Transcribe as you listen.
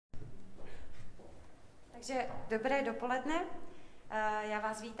Takže dobré dopoledne. Já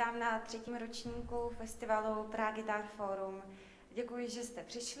vás vítám na třetím ročníku festivalu Prague Guitar Forum. Děkuji, že jste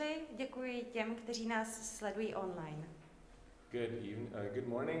přišli. Děkuji těm, kteří nás sledují online. Good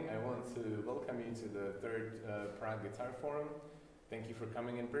morning. I want to welcome you to the third Prague Guitar Forum. Thank you for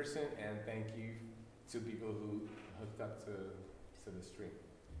coming in person and thank you to people who hooked up to the stream.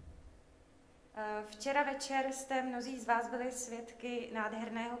 Včera večer jste mnozí z vás byli svědky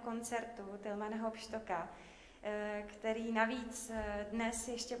nádherného koncertu Tilmana Hoppstocka, který navíc dnes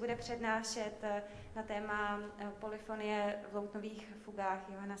ještě bude přednášet na téma Polyfonie v loutnových fugách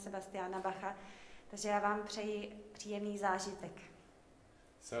Johanna Sebastiana Bacha. Takže já vám přeji příjemný zážitek.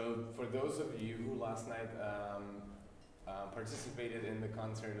 So for those of you who last night participated in the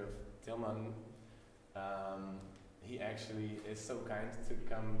concert of Tilman, he actually is so kind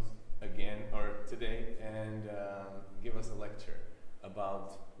to come again or today and give us a lecture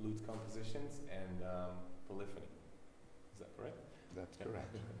about lute compositions and polyphony. Is that correct? That's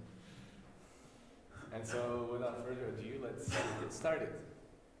correct. And so without further ado, let's get started.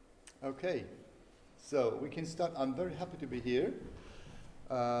 Okay, so we can start. I'm very happy to be here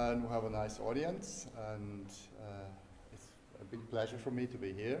and we have a nice audience and it's a big pleasure for me to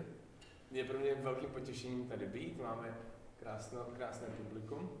be here. Je pro mě velkým potěšením tady být. Máme krásné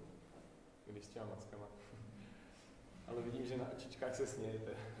publikum, když s těma maskama. Ale vidím, že na očičkách se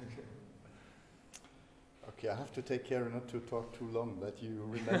smějete. Okay, I have to take care not to talk too long, that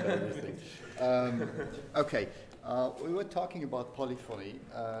you remember everything. Okay, we were talking about polyphony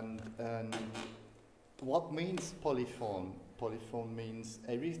and what means polyphone? Polyphone means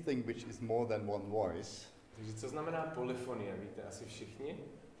everything which is more than one voice. Takže co znamená polyfonie? Víte asi všichni?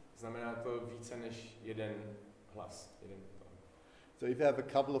 Znamená to více než jeden hlas, jeden tón. So if you have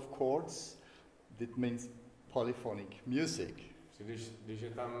a couple of chords, that means polyphonic music. Když je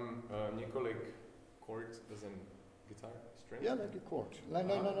tam několik chords, as in guitar string? Yeah, like a chord.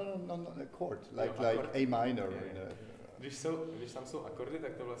 No, a chord, like A minor. Yeah. Když tam jsou akordy,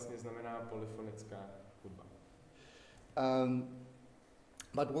 tak to vlastně znamená polyfonická hudba.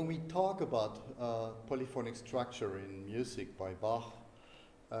 But when we talk about polyphonic structure in music by Bach,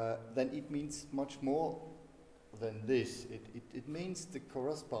 then it means much more than this. It means the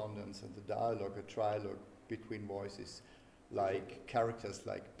correspondence and the dialogue, a trialogue between voices, like characters,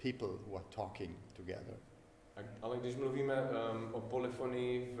 like people who are talking together. Ale když mluvíme o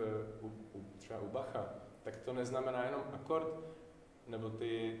polyfonii třeba u Bacha, tak to neznamená jenom akord nebo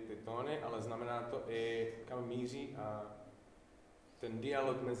ty tóny, ale znamená to i kam míří a ten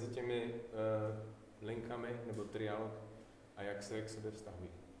dialog mezi těmi linkami nebo trialog a jak se k sobě vztahují.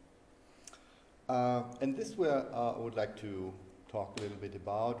 And this where I would like to talk a little bit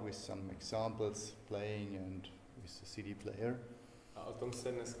about with some examples, playing and with the CD player. A o tom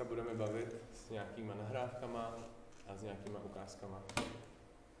se dneska budeme bavit s nějakýma nahrávkama a s nějakýma ukázkama.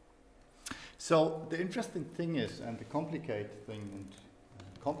 So the interesting thing is, and the complicated thing and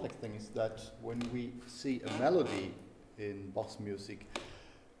complex thing is that when we see a melody in Bach's music,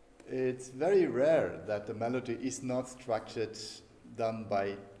 it's very rare that the melody is not structured done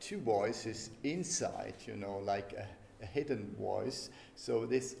by two voices inside, you know, like a hidden voice. So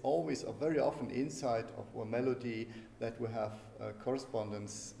this always, or very often inside of a melody that we have a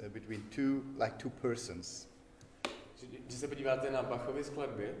correspondence between two persons. Když se podíváte na Bachovy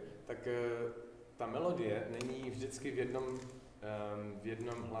skladby, tak ta melodie není vždycky v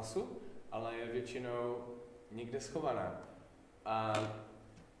jednom hlasu, ale je většinou někde schovaná.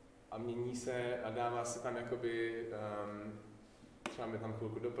 A mění se a dává se tam jakoby třeba je tam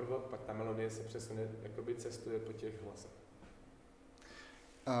chvilku doprovod, pak ta melodie se přesune, jakoby cestuje po těch hlasech.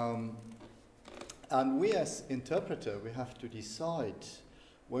 And we as interpreter, we have to decide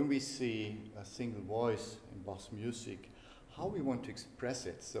when we see a single voice in Bach's music, how we want to express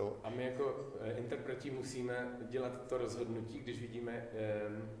it. So, a my jako interpreti musíme dělat to rozhodnutí, když vidíme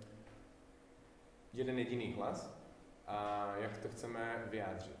jeden jediný hlas a jak to chceme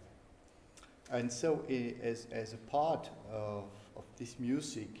vyjádřit. And so as a part of this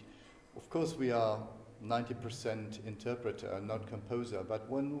music, of course we are 90% interpreter, not composer, but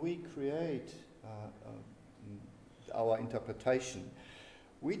when we create our interpretation,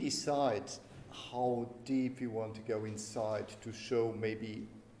 we decide how deep we want to go inside to show maybe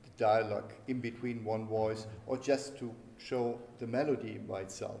the dialogue in between one voice or just to show the melody by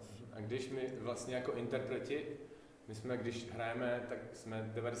itself. A když my vlastně jako interpreti, když hrajeme, tak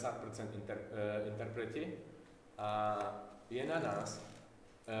jsme 90% interpreti a je na nás,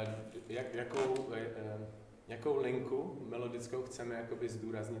 jakou linku melodickou chceme jakoby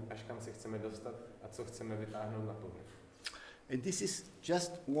zdůraznit, až kam se chceme dostat a co chceme vytáhnout na povrch. And this is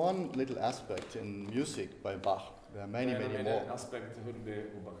just one little aspect in music by Bach. There are many, many more. Aspekt hudby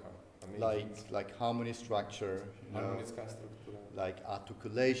u Bacha. Like harmony structure, harmonická struktura. like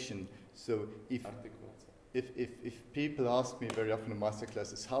articulation. So if people ask me very often in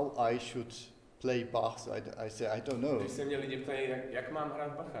masterclasses how I should play Bach, so I say I don't know. Když se mě lidi ptají, jak mám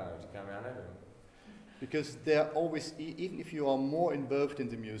hrát Bacha, říkám, já nevím. Because they are always, even if you are more involved in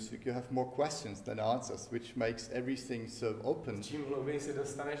the music, you have more questions than answers, which makes everything so open. Čím hlouběji se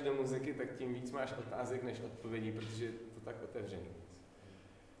dostaneš do muziky, tak tím víc máš otázek než odpovědí, protože je to tak otevřený.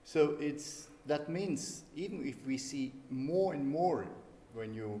 So that means even if we see more and more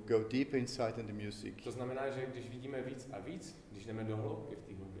when you go deeper inside in the music. To znamená, že když vidíme víc a víc, když jdeme do hloubky v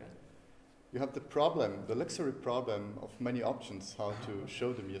té hudbě, you have the luxury problem of many options how to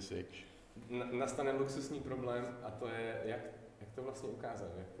show the music. Nastane luxusní problém a to je, jak to vlastně ukázat,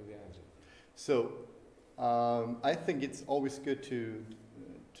 jak to vyjádřit. So, I think it's always good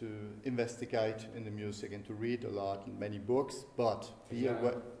to investigate in the music and to read a lot and many books, but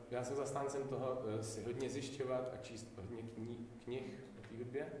já jsem zastáncem toho si hodně zjišťovat a číst hodně knih o té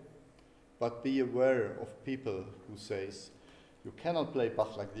hudbě. But be aware of people who says you cannot play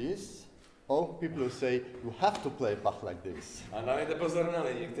Bach like this. Or people who say, you have to play Bach like this. A dávajte pozor na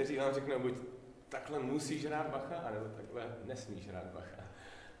lidi, kteří vám řeknou, buď takhle musíš hrát Bacha, anebo takhle nesmíš hrát Bacha.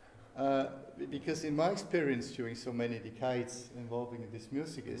 Because in my experience during so many decades involving in this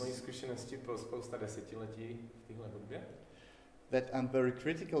music is mojí zkušenosti po spousta desetiletí v téhle hudbě, that I'm very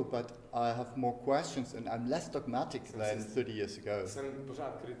critical, but I have more questions and I'm less dogmatic than 30 years ago. Jsem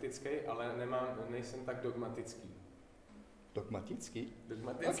pořád kritický, ale nejsem tak dogmatický. Dogmatický?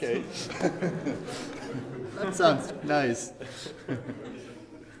 Dogmatický. Okay. That sounds nice.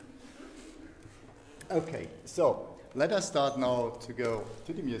 Okay, so let us start now to go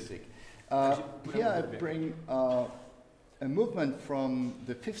to the music. Here I bring a movement from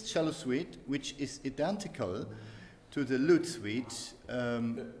the fifth cello suite, which is identical to the lute suite,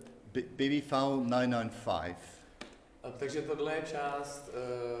 BBV 995. Takže tohle je část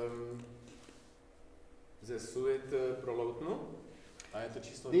ze suite pro loutnu a je to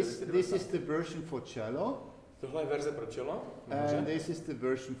číslo 990. This is the version for cello. Tohle je verze pro cello. And this is the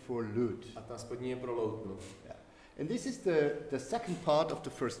version for lute. A ta spodní je pro loutnu. Yeah. And this is the second part of the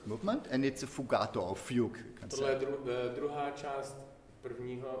first movement, and it's a fugato or fugue. Tohle je druhá část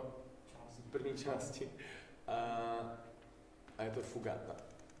první části a je to fugata.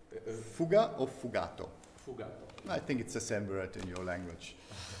 Fuga or fugato? Fugato. I think it's the same word in your language.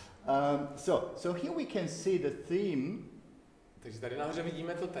 So here we can see the theme. Takže tady nahoře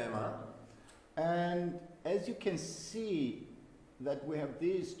vidíme to téma. And as you can see that we have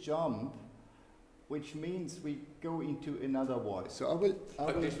this jump, which means we go into another voice. So I will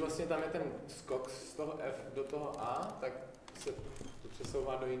když vlastně tam je ten skok z toho F do toho A, tak se to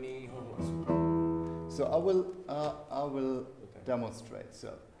přesouvá do jiného hlasu. So I will demonstrate.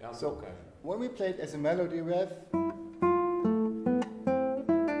 So when we play it as a melody, we have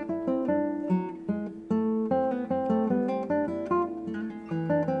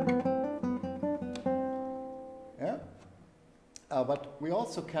but we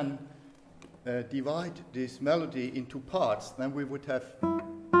also can divide this melody into parts. Then we would have.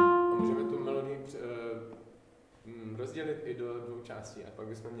 Můžeme tu melodii rozdělit i do dvou částí, a pak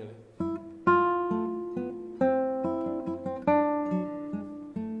bychom měli.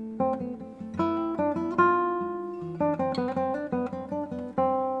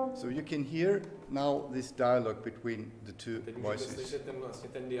 So you can hear now this dialogue between the two voices. Teď můžete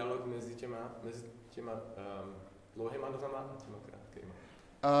slyšet ten dialog mezi těma dlouhýma notama a těma krátkýma.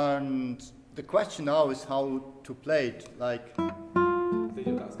 And the question now is how to play it, like.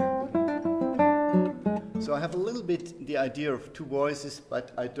 So I have a little bit the idea of two voices,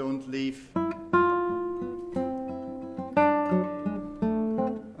 but I don't leave.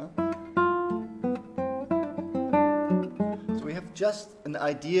 So we have just an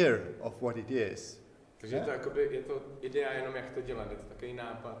idea of what it is. Takže to jakoby, je to idea jenom jak to dělat, je to takový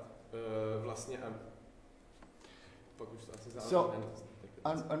nápad vlastně a pak už to asi záleží.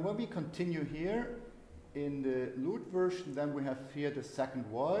 And when we continue here in the lute version, then we have here the second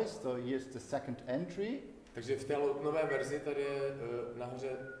voice, so here's the second entry. Takže v té loutnové verzi tady je nahoře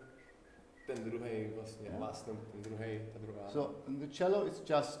ten druhý vlastně hlas, ten druhý, ta druhá. So in the cello it's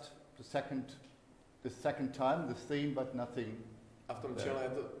just the second time, the theme, but nothing. A v tom cello je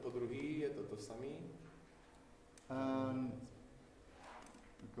to po druhý, je to samý. And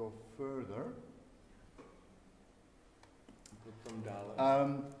go further.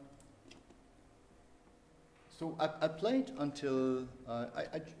 So I played until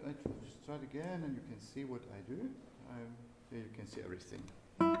I start again, and you can see what I do. Here you can see everything.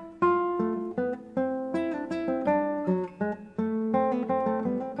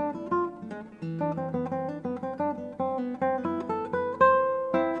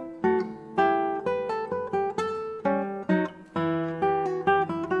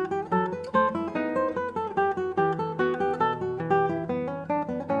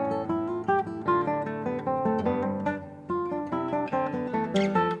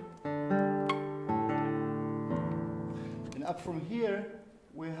 From here,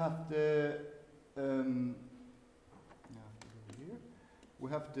 we have the we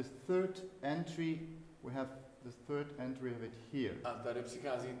have the third entry. We have the third entry of it here. A tady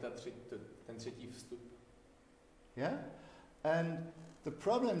přichází ten třetí vstup. Yeah, and the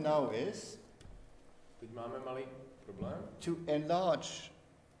problem now is. Teď máme malý problém. To enlarge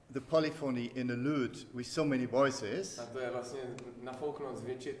the polyphony in a lute with so many voices. A to je vlastně nafouknout,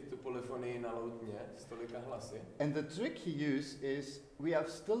 zvětšit tu polyfonii na loutně s tolika hlasy. And the trick he used is we have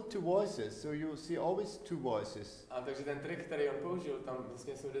still two voices, so you see always two voices. A takže ten trik, který on použil, tam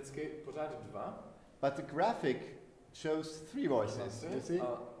vlastně jsou vždycky pořád dva. But the graphic shows three voices. You see?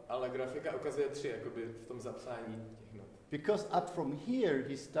 Ale grafika ukazuje tři, jakoby v tom zapsání těch not. Because up from here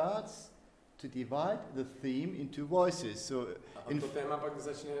he starts to divide the theme into voices. So a to téma pak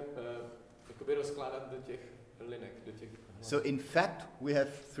začne jakoby rozkládat do těch linek, do těch hlasů. So in fact we have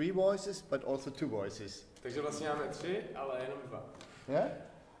three voices but also two voices. Takže vlastně máme tři, ale jenom dva. Yeah?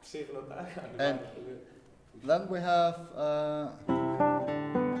 Tři v notách a dva. And then we have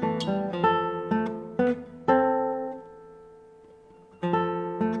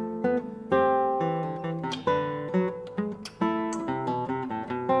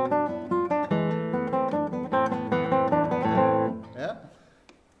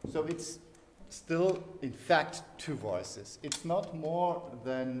so it's still, in fact, two voices. It's not more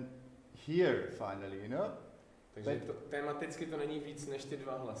than here, finally, you know? Takže tematicky to není víc než ty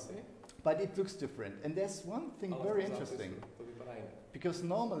dva hlasy. But it looks different. And there's one thing very interesting. Because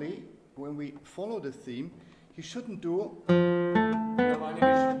normally, when we follow the theme, you shouldn't do... Normálně,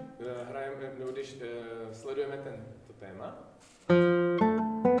 když hrajeme, nebo když sledujeme to téma,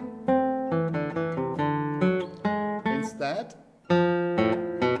 instead,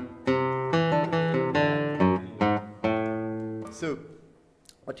 so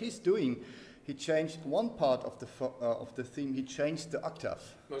what he's doing, he changed one part of the theme. He changed the octave.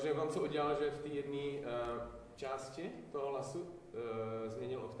 Možná on co udělal, že v té jedné části toho hlasu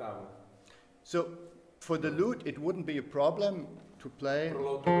změnil oktávu. So for the lute, it wouldn't be a problem to play. Pro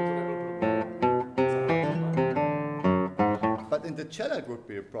loutu by to nebyl problém. But in the cello, it would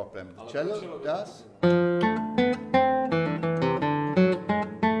be a problem. The cello does.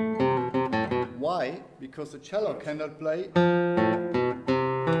 Why? Because the cello cannot play.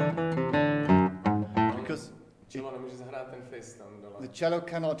 Because the cello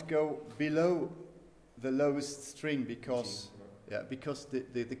cannot go below the lowest string because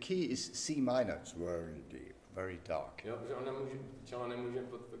the key is C minor. It's very deep, very dark. Jo, že on nemůže, cello nemůže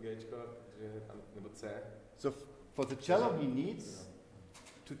pod to Gčko, že tam, nebo C. So for the cello he needs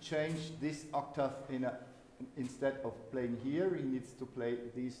to change this octave instead of playing here, he needs to play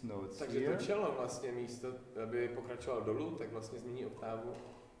these notes. Takže here. to cello vlastně místo, aby pokračoval dolů, tak vlastně změní oktávu.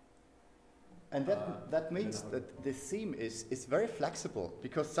 And that means that the theme is very flexible,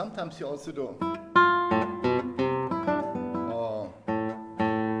 because sometimes you also do.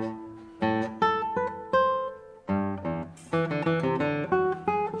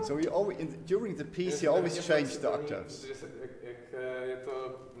 So you always, during the piece, you always change the octaves. Jak je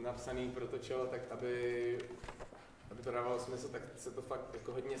to napsaný pro to cello, tak aby to dávalo smysl, tak se to fakt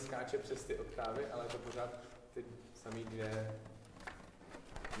jako hodně skáče přes ty oktávy, ale to pořád ty samý dvě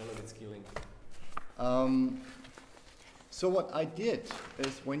melodické linky. So what I did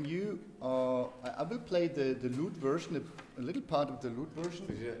is when you, I will play the lute version, a little part of the lute version.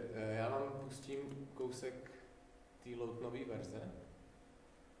 Takže já vám pustím kousek té loutnové verze.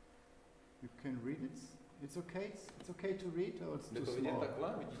 You can read it. It's okay. It's okay to read, or it's too small. Jde to vidět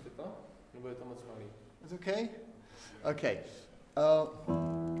takhle? Vidíte to? Nebo je to moc malý? It's okay. Okay.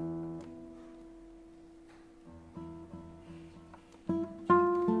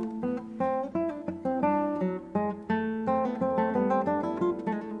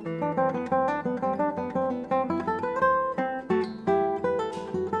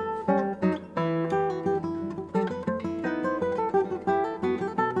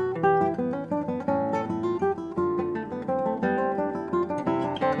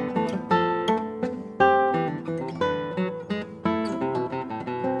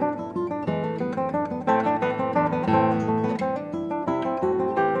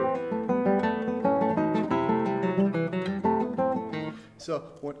 So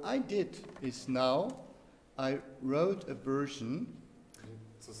what I did is now I wrote a version.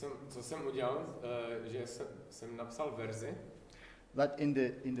 Co jsem udělal, že jsem napsal verzi. That in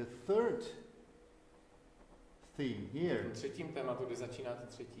the third theme here. V třetím tématu, kde začíná ten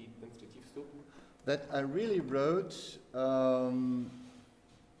třetí vstup. That I really wrote.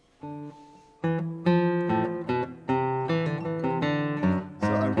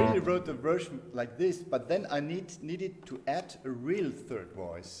 Wrote the version like this, but then I needed to add a real third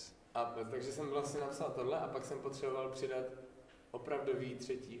voice. Takže jsem vlastně napsal tohle a pak jsem potřeboval přidat opravdový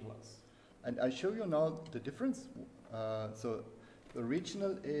třetí hlas. And I show you now the difference. So the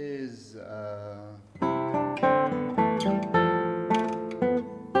original is.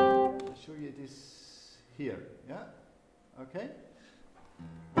 I'll show you this here. Yeah. Okay.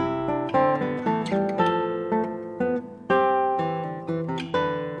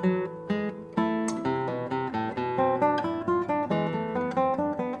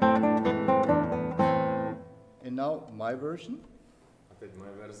 My version. A teď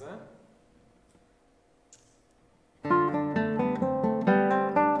moje verze.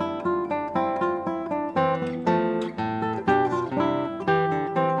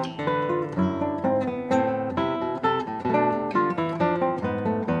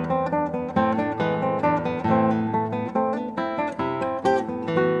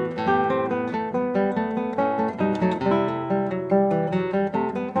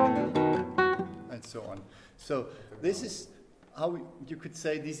 And so on. So this is how you could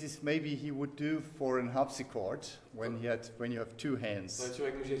say this is maybe he would do for an harpsichord when you have two hands. To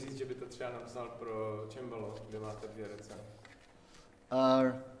člověk může říct, že by to třeba napsal pro cembalo, kde máte dvě ruce.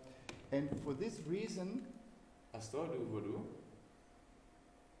 And for this reason, a z toho důvodu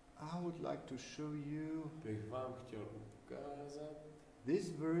I would like to show you bych vám chtěl ukázat this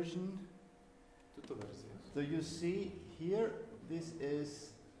version. Tuto verzi. So you see here, this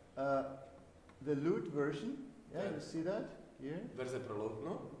is the lute version. Yeah, you see that here? Verze pro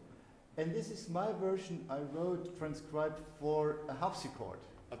loutno. And this is my version I wrote, transcribed for a harpsichord.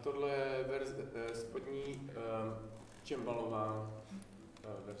 A tohle je verze, spodní cembalová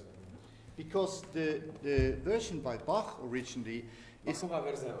verze. Because the version by Bach originally is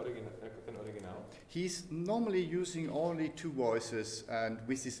verze jako ten originál. He's normally using only two voices, and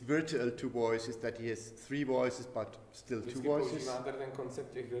with his virtual two voices, that he has three voices, but still two voices. Používá tady ten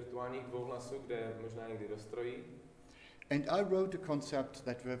koncept těch virtuálních dvou hlasů, kde možná někdy rozstrojí. And I wrote a concept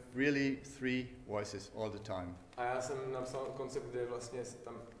that we have really three voices all the time. A já jsem napsal koncept, kde vlastně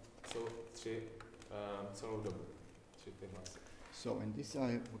tam jsou tři celou dobu. Tři ty hlasy. So, and this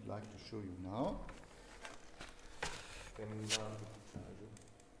I would like to show you now.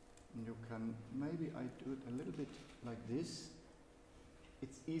 You can, maybe I do it a little bit like this.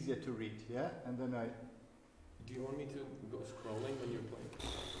 It's easier to read, yeah? And then I... Do you want me to go scrolling when you're playing?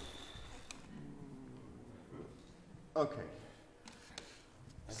 Okay.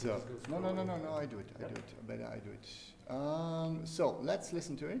 So, no, I do it. Better I do it. So, let's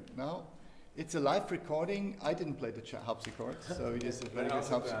listen to it now. It's a live recording. I didn't play the harpsichord, so he is a very good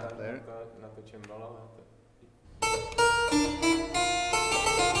harpsichord player.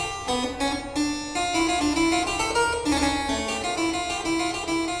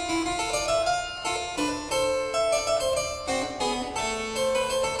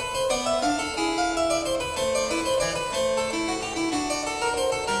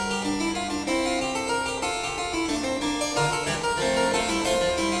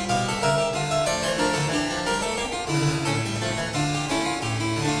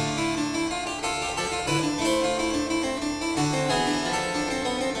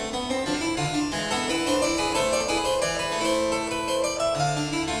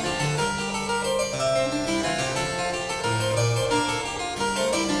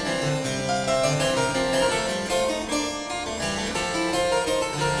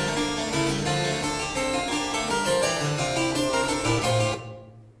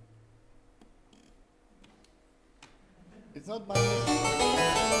 It's not my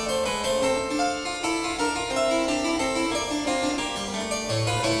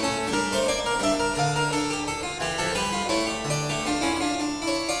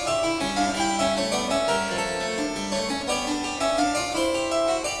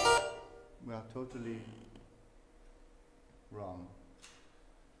we are totally wrong.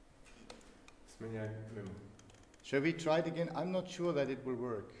 Shall we try it again? I'm not sure that it will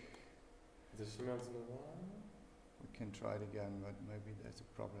work. We can try it again, but maybe there's a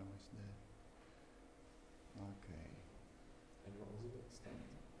problem with that. Okay. And what was it? Start.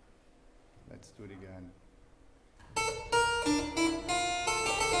 Let's do it again.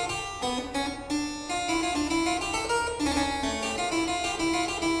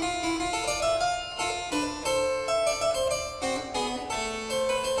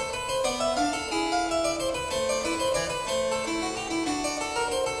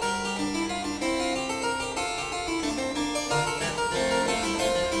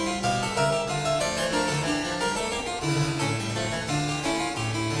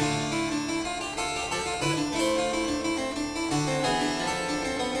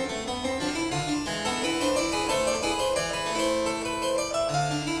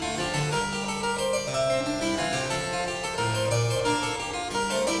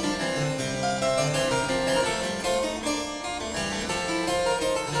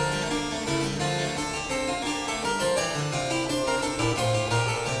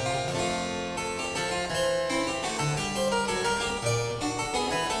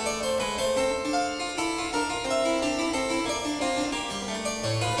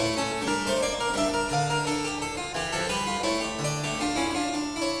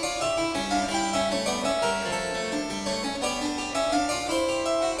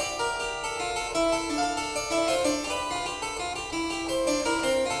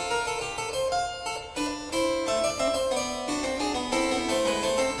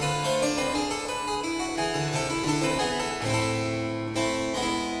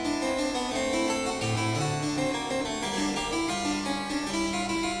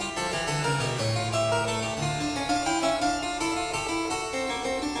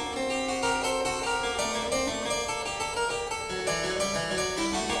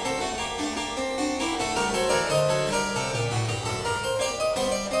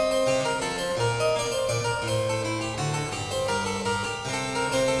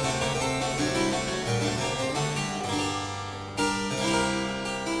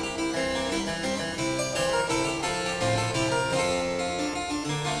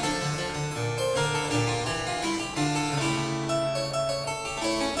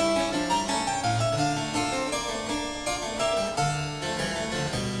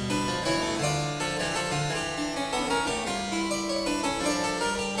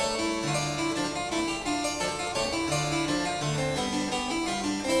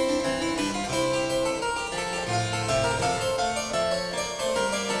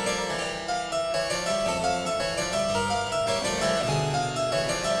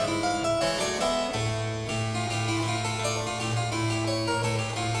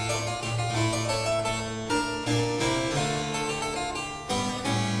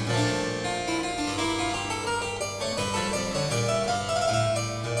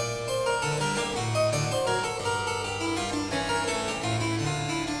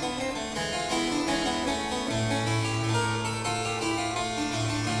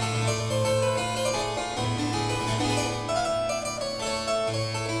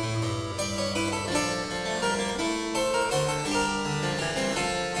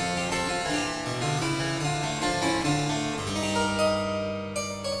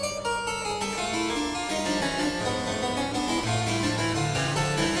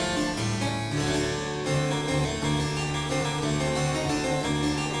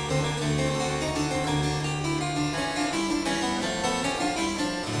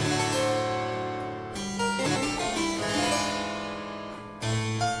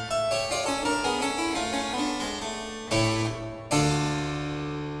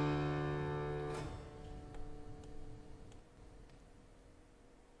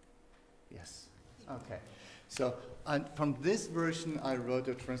 Okay. So, and from this version I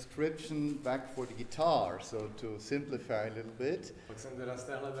wrote a transcription back for the guitar, so to simplify a little bit. Pak jsem teda z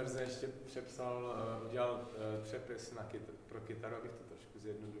téhle verze ještě přepsal, udělal přepis na pro kytaru, abych to trošku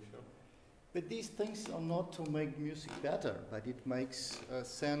zjednodušil. But these things are not to make music better, but it makes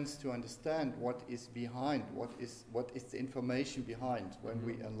sense to understand what is behind, what is the information behind when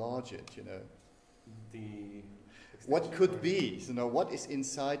we enlarge it, you know. What could be, you know, what is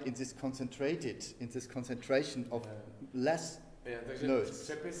inside in this concentration of less takže notes.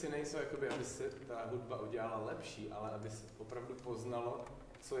 přepisy nejsou jakoby, aby se ta hudba udělala lepší, ale aby se opravdu poznalo,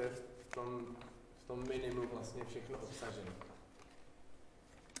 co je v tom minimu vlastně všechno obsaženo.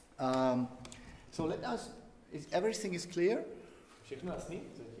 So let us, everything is clear? Všechno jasný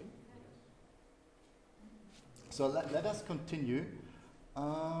zatím? So let us continue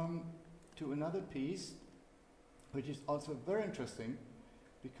to another piece, which is also very interesting,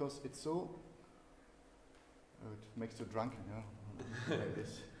 because it's so, it makes you drunken, like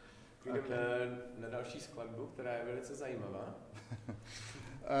this. Půjdeme na další skladbu, která je velice zajímavá.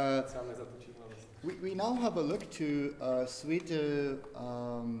 We now have a look to Suite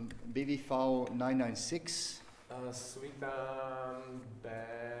BWV 996. Suite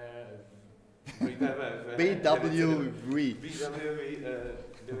BWV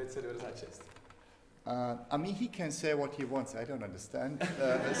 996. I mean, he can say what he wants. I don't understand,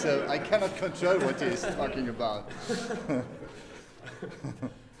 so I cannot control what he is talking about.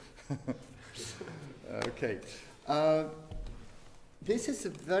 Okay. This is a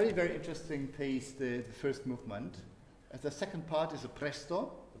very, very interesting piece, the first movement. The second part is a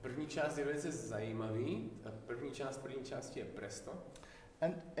presto. První část je velice zajímavý. První části je presto.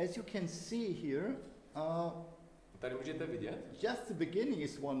 And as you can see here, tady můžete vidět. Just the beginning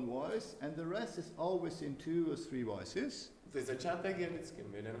is one voice, and the rest is always in 2 or 3 voices. Začátek je vždycky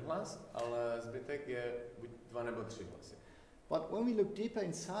jeden hlas, ale zbytek je buď 2 nebo 3 hlasy. But when we look deeper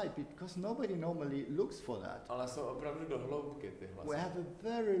inside, because nobody normally looks for that, ale jsou opravdu do hloubky ty hlasy. We have a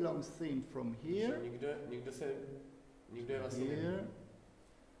very long theme from here, nikdo je vlastně here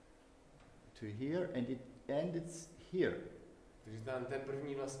to here, and it ends here. Takže ten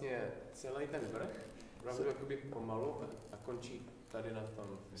první vlastně celý ten vrch, opravdu jakoby pomalu a končí tady na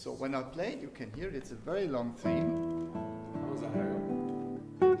tom. So when I play it, you can hear it's a very long theme. Ho zahraju.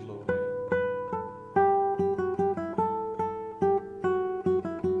 Dlouhý.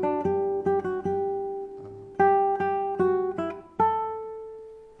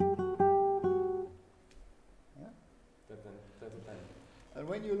 And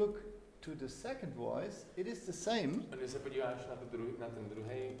when you look to the second voice, it is the same. A když se podíváš na ten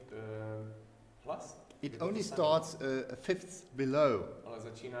druhý hlas, it only starts a fifth below. Ale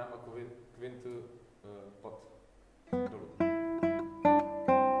začíná o kvintu pod dolů.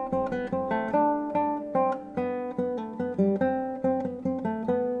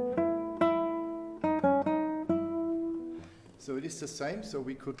 So it is the same, so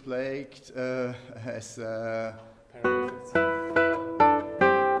we could play it as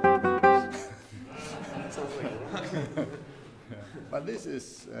but this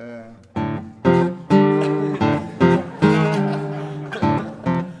is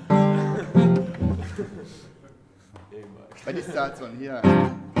but it starts on here.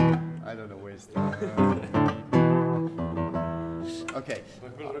 I don't know where it starts. Okay.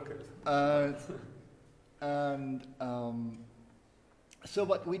 And so,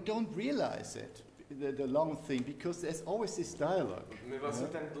 but we don't realize it, the long thing, because there's always this dialogue. My vlastně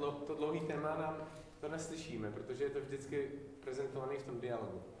to dlouhý téma nám to neslyšíme, protože je to vždycky prezentovaný v tom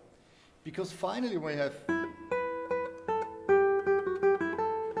dialogu. Because finally we have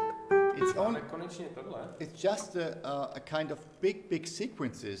konečně tohle. It's just a kind of big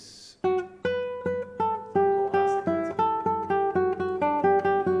sequences.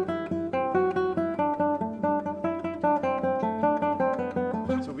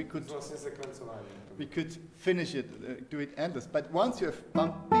 So we could finish it, do it endless. But once you have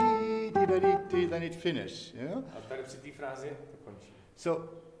then it finish, you know? A tady při té frázi to končí. So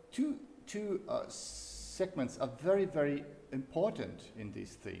two segments are very, very important in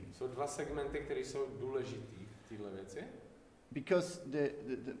these themes. Jsou dva segmenty, které jsou důležitý v téhle věci. Because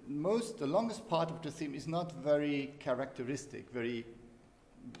the longest part of the theme is not very characteristic,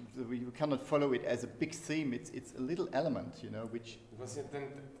 we cannot follow it as a big theme. It's a little element, you know, which. Vlastně ten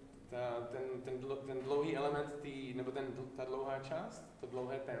dlouhý element, nebo ta dlouhá část, to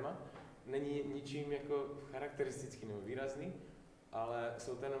dlouhé téma, není ničím jako charakteristický nebo výrazný, ale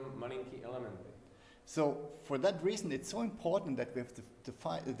jsou to jenom malinký elementy. So for that reason, it's so important that we have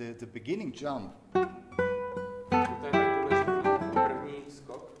the beginning jump. To je tak důležitý, první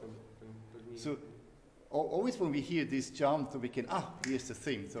skok, první. So always when we hear this jump, so we can, here's the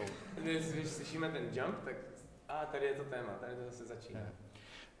theme. So. Když slyšíme ten jump, tak tady je to téma, tady to zase začíná.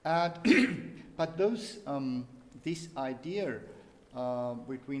 But this idea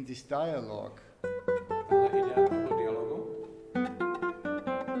between this dialogue,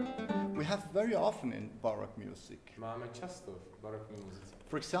 we have very often in baroque music. Máme často v barokní muzice.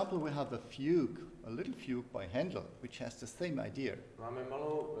 For example, we have a little fugue by Handel, which has the same idea. Máme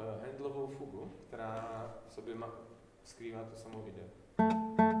malou Handelovou fugu, která v sobě skrývá tu samou ideu.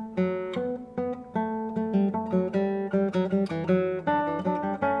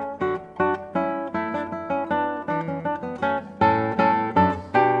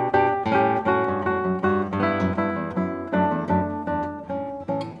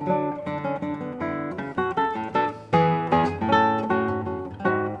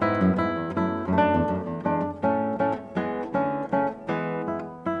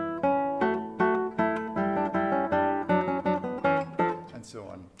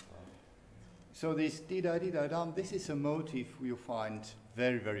 So this di-da-di-da-dum, this is a motif you find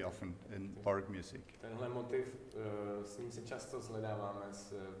very, very often in baroque music. Tenhle motiv, s ním se často shledáváme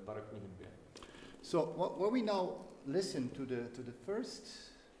s barokní hudbě. So when we now listen to the first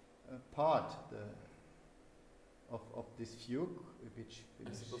part of this fugue, which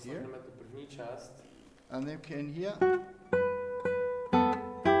is here, tu první část, and you can hear.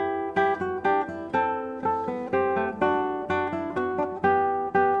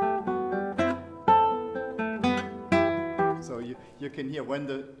 You can hear when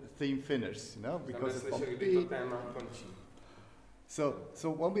the theme finishes, you know, because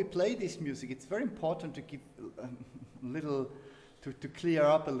so when we play this music, it's very important to give a little, to clear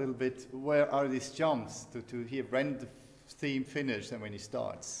up a little bit where are these jumps, to hear when the theme finishes and when it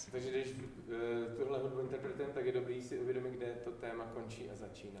starts. Takže když tuhle hudbu interpretujeme, tak je dobrý si uvědomit, kde to téma končí a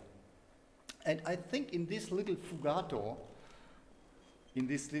začíná. And I think in this little fugato, in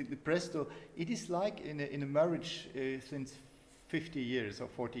this little presto, it is like in a marriage since 50 years or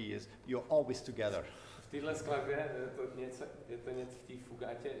 40 years, you're always together. V téhle skladbě je to něco v té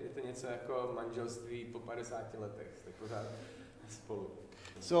fugátě, je to něco jako manželství po 50 letech, jste pořád spolu.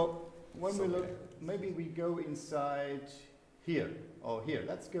 So when we look, maybe we go inside here or here.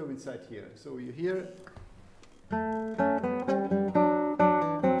 Let's go inside here. So you hear.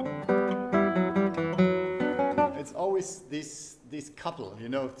 It's always this couple, you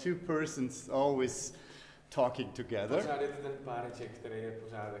know, two persons always talking together. Pořád je to ten páreček, který je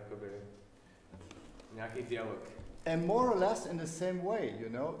pořád jakoby nějaký dialog. And more or less in the same way, you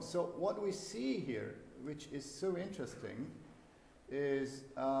know. So what we see here, which is so interesting, is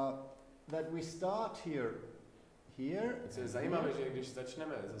that we start here. Co je zajímavé, že když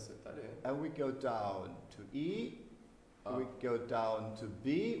začneme zase tady, and we go down to E, we go down to B,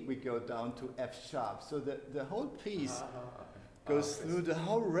 we go down to F sharp. So the whole piece goes through the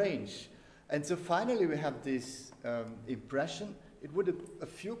whole range. And so finally we have this impression. It would a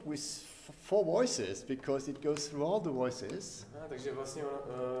fugue with four voices because it goes through all the voices. Takže vlastně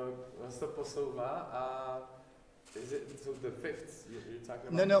on to posouvá a is it so the fifths you're talking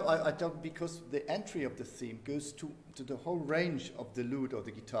about? No, I don't, because the entry of the theme goes to the whole range of the lute or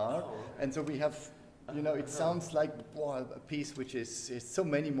the guitar, and so we have, you know, it sounds like a piece which is so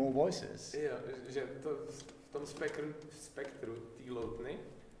many more voices. Jo, že to v tom spektru té loutny,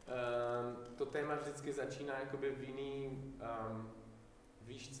 to téma vždycky začíná jakoby v jiný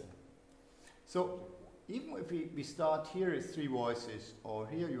výšce. So even if we start here is three voices, or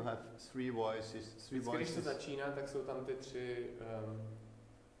here you have three voices. Když to začíná, tak jsou tam ty tři.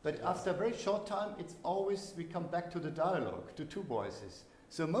 But after a very short time, it's always we come back to the dialogue, to two voices.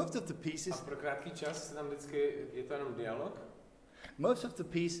 So most of the pieces. A pro krátký čas tam vždycky je to jenom dialog. Most of the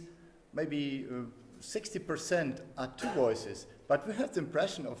piece, maybe 60% are two voices, but we have the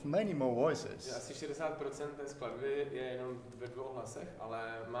impression of many more voices. Asi 60% té skladby je jenom ve dvou hlasech,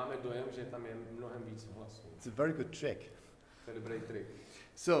 ale máme dojem, že tam je mnohem víc hlasů. It's a very good trick. To je dobrý trik.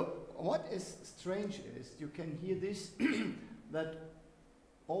 So what is strange is you can hear this that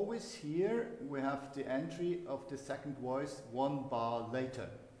always here we have the entry of the second voice one bar later.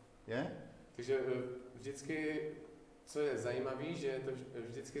 Yeah? Takže vždycky, co je zajímavé, že to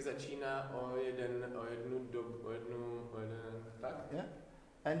vždycky začíná o jeden tak? Yeah?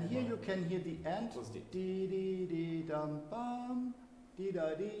 And here you can hear the end. Di di di dum bum, di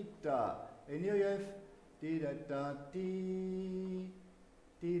da di da. And here you have di da da di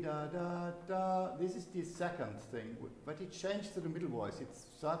da da da. This is the second thing, but it changed to the middle voice. It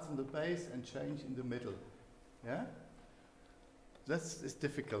starts in the bass and changes in the middle. Yeah? It's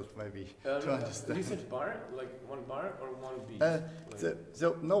difficult maybe to understand. You said bar, like one bar or one beat?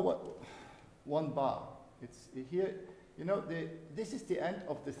 So no, one bar. It's here, you know, this is the end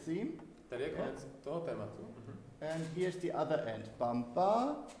of the theme. Tady je konec toho tématu. And here's the other end. Bam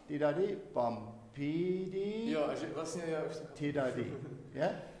ba, di da di, bam pi di. Jo, a že vlastně já už ti da di.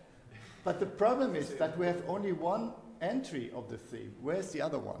 Yeah? But the problem is that we have only one entry of the theme. Where's the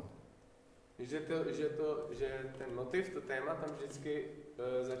other one? Že ten motiv, to téma tam vždycky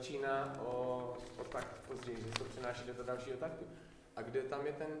začíná o takt později, že to přenáší do toho dalšího taktu. A kde tam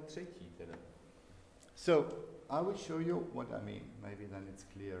je ten třetí teda? So, I will show you what I mean. Maybe then it's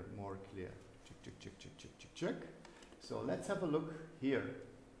clear, more clear. Check. So let's have a look here.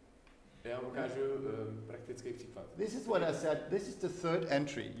 Já vám ukážu praktický příklad. This is what I said. This is the third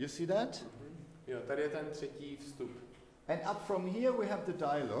entry. You see that? Jo, tady je ten třetí vstup. And up from here we have the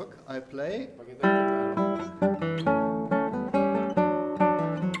dialogue. I play. Pak je tady ten dialog.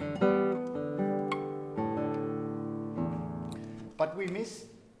 But we miss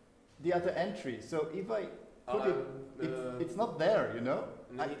the other entry. So if I put it, it's not there, you know?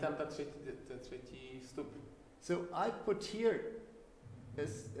 Není tam ta třetí vstup. So I put here,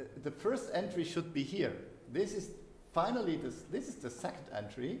 the first entry should be here. This is finally, this is the second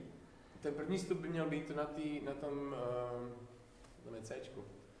entry. Ten první vstup by měl být na tom C-čku.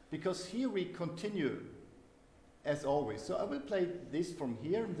 Because here we continue as always. So I will play this from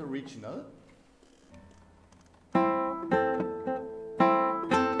here in the regional.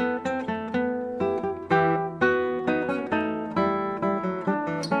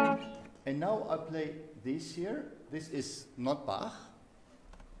 And now I play this here. This is not Bach.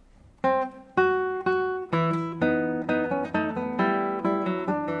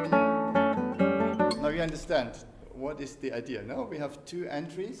 You understand what is the idea? No, we have two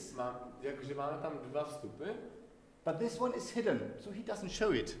entries. Jakože máme tam dva vstupy. But this one is hidden, so he doesn't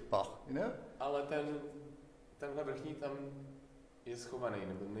show it, Bach, you know? Ale tenhle vrchní tam je schovaný,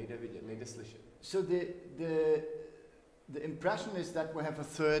 nebo nejde vidět, nejde slyšet. So the impression is that we have a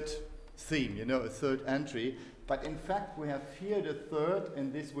third theme, you know, a third entry, but in fact we have here the third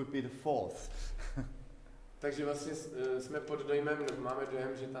and this would be the fourth. Takže vlastně jsme pod dojmem, nebo máme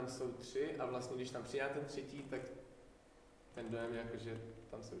dojem, že tam jsou tři a vlastně když tam přijde ten třetí, tak ten dojem je jako, že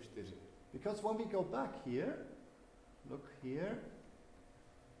tam jsou čtyři. Because when we go back here, look here,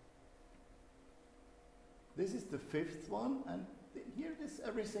 this is the fifth one and here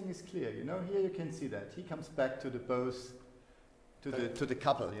everything is clear, you know, here you can see that. He comes back to the both, to the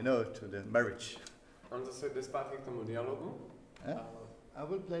couple, you know, to the marriage. On zase jde zpátky k tomu dialogu. Yeah? I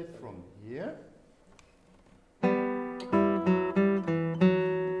will play it from here.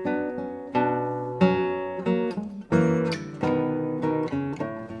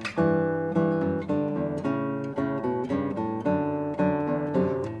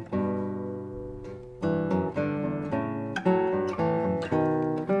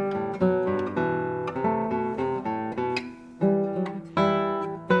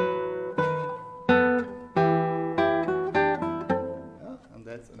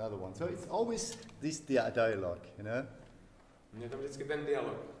 So it's always this dialogue, you know. Je tam vždycky ten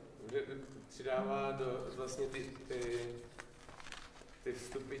dialog, že přidává do vlastně ty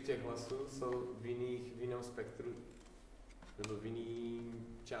vstupy těch hlasů jsou v jiném spektru, nebo v jiné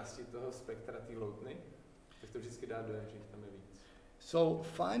části toho spektra té loutny, tak to vždycky dá dojem, že jich tam je víc. So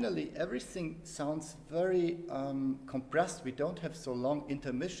finally everything sounds very compressed. We don't have so long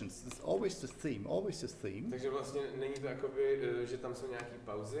intermissions. It's always the theme, always the theme. Takže vlastně není to jakoby, že tam jsou nějaký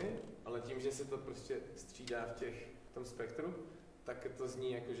pauzy, ale tím, že se to prostě střídá v tom spektru, tak to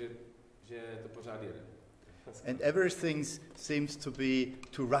zní jako, že to pořád jede. And everything seems to be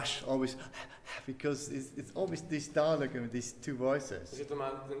to rush always, because it's always this dialogue and these two voices. Takže to má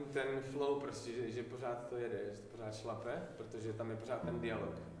ten flow prostě, že pořád to jede, že to pořád šlape, protože tam je pořád ten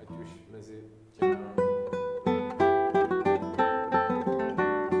dialog, ať už mezi těma.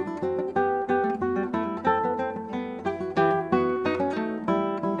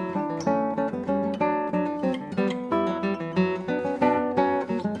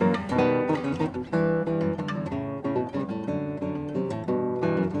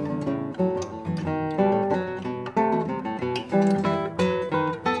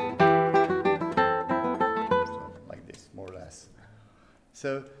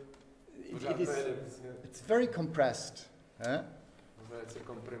 So it's very compressed.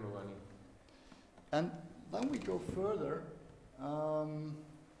 And then we go further. Now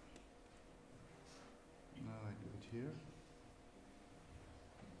I do it here.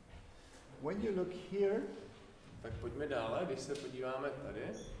 When you look here, tak pojďme dále, když se podíváme tady.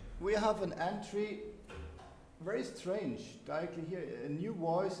 We have an entry, very strange, directly here. A new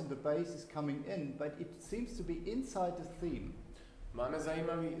voice in the bass is coming in, but it seems to be inside the theme. Máme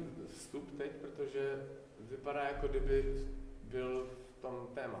zajímavý vstup teď, protože vypadá, jako kdyby byl v tom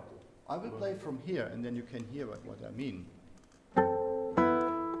tématu. I will play from here and then you can hear what I mean.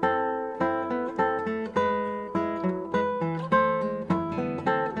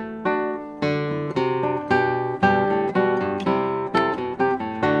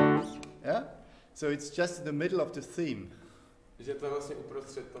 Yeah? So it's just in the middle of the theme. Že to je vlastně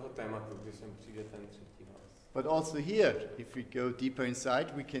uprostřed toho tématu, když sem přijde ten třetí hlas. But also here, if we go deeper inside,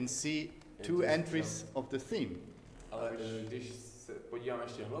 we can see two entries of the theme. Ale když se podíváme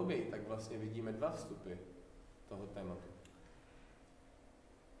ještě hlouběji, tak vlastně vidíme dva vstupy toho tématu.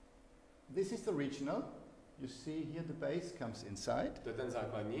 This is the original. You see here the bass comes inside. To je ten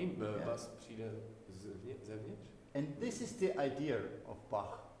základní, bas přijde zevnitř. And this is the idea of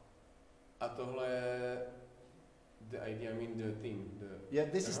Bach. A tohle je the idea, I mean the theme.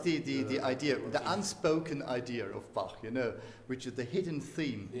 Yeah, this is the idea, the unspoken idea of Bach, you know, which is the hidden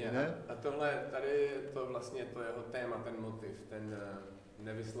theme, yeah. You know. A tohle, tady je to vlastně to jeho téma, ten motiv, ten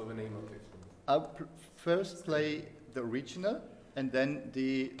nevyslovený motiv. I'll first play the original and then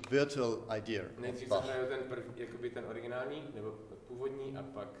the virtual idea Nejdřív of Bach. zahraju jakoby ten originální, nebo původní, a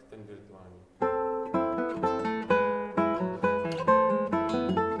pak ten virtuální.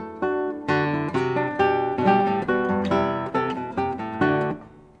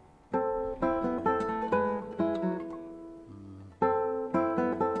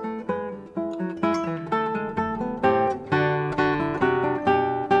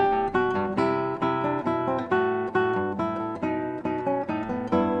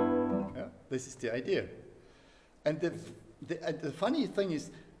 This is the idea. And the funny thing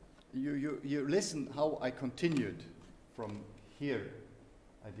is, you listen how I continued from here.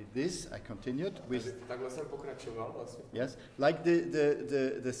 I did this, I continued with... Takhle jsem pokračoval vlastně. Yes, like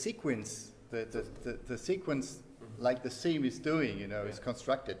the sequence, the sequence, like the theme is doing, you know, is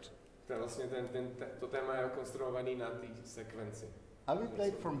constructed. To vlastně to téma je konstruovaný na té sekvenci. I will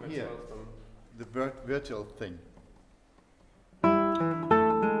play from here, the virtual thing.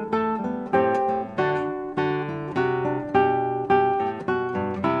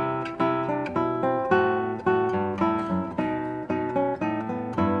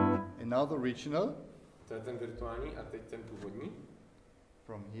 The original. To je ten virtuální a teď ten původní.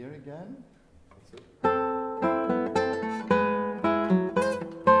 From here again.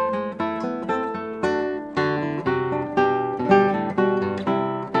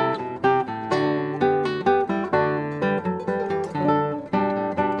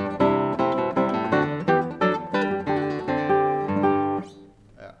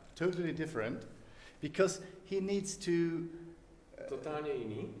 Yeah, totally different, because he needs to totálně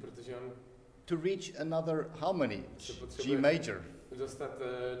jiný, protože on to reach another harmony, G major. Dostat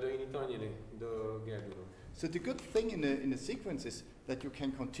do jiné tóniny, do G-duru. So the good thing in the sequence is that you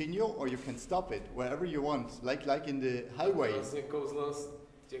can continue or you can stop it wherever you want, like in the highway. Vlastně kouzlo z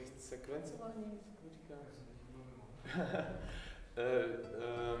těch sekvencování, říkáš?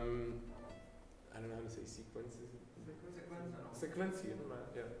 I don't know how to say sequences. Sekvencí,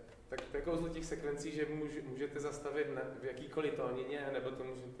 yeah. Tak to je kouzlo těch sekvencí, že můžete zastavit v jakýkoliv tónině, nebo to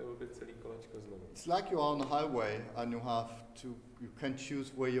můžete ubit celý kolečko znovu. It's like you're on the highway and you can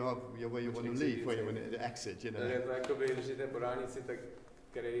choose where you want to leave, where you want to exit, you know. Je to jakoby, když jdete po dálnici, tak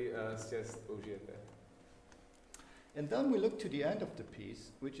který sjezd použijete. And then we look to the end of the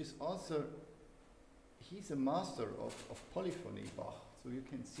piece, which is also, he's a master of polyphony, Bach, so you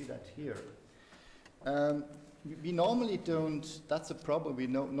can see that here. We normally don't, that's a problem, we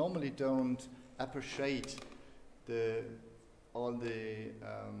normally don't appreciate all the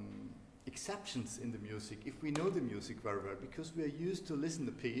exceptions in the music, if we know the music very well, because we are used to listen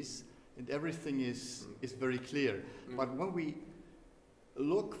to the piece and everything is very clear. But when we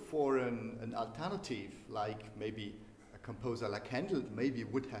look for an alternative, like maybe a composer like Handel maybe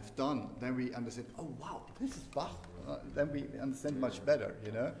would have done, then we understand, oh wow, this is Bach, then we understand much better,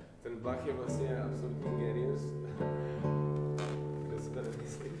 you know? Ten Bach je vlastně absolutní genius. Kdo si to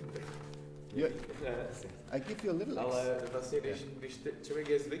nemyslí? I give you a little. Ale vlastně, když člověk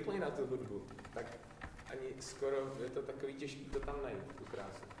je zvyklý na tu hudbu, tak ani skoro je to takový těžký to tam najít, tu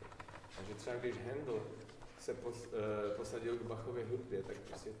krásu. Takže třeba když Handel se posadil k Bachově hudbě, tak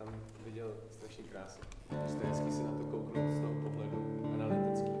prostě tam viděl strašný krásu. Prostě hezky se na to kouknout z toho pohledu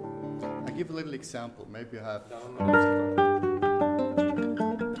analytického. I give a little example, maybe you have... Dám příklad.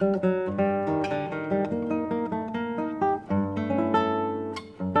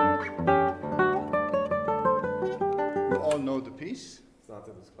 Know the piece.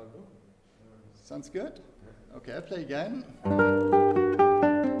 Znáte tu skladbu? Sounds good? Okay, I play again.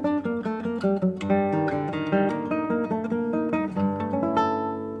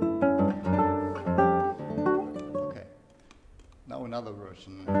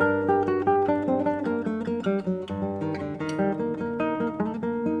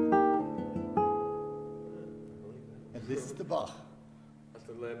 the Bach. A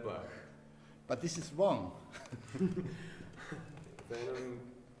tohle je Bach. But this is wrong. To je jenom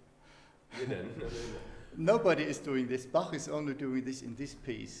jeden. Nobody is doing this. Bach is only doing this in this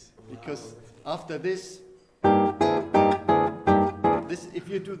piece. Wow. Because after this, if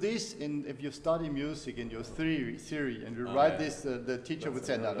you do this, if you study music in your theory and you write this, the teacher would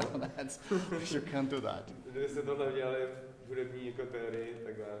say, no, you can't do that. Kdybyste tohle dělali v hudební jako teorii,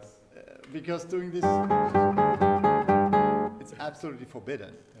 tak vás... Because doing this, it's absolutely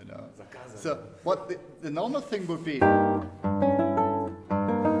forbidden, you know. Zakázané. So what the normal thing would be,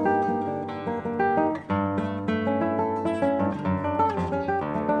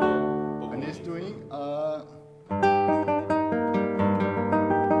 when he's doing,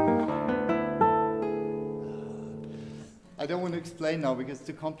 I don't want to explain now because it's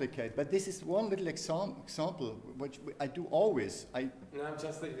too complicated, but this is one little example which I do always. Nemám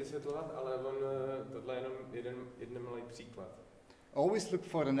čas teď vysvětlovat, ale tohle je jenom jeden malý příklad. Always look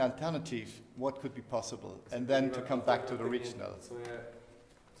for an alternative, what could be possible, and then to come back to the original.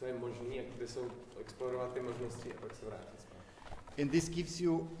 Co je možný, jak kde jsou explorovat ty možnosti a pak se vrátit. And this gives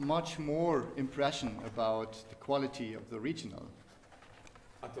you much more impression about the quality of the original.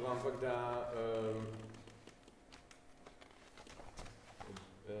 A to vám pak dá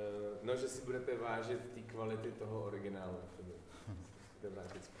že si budete vážit té kvality toho originálu.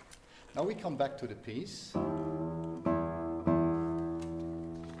 Now we come back to the piece.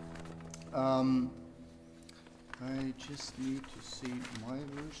 I just need to see my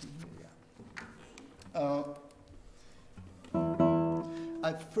version here. Yeah.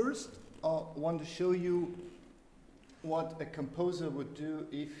 I first want to show you what a composer would do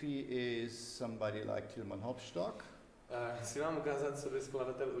if he is somebody like Tilman Hoppstock. Chci vám ukázat, co by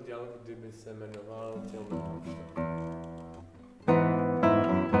skladatel udělal, kdyby se jmenoval Tilman Hoppstock.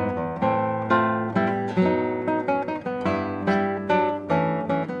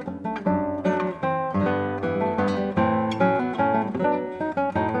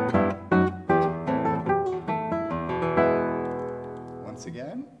 Once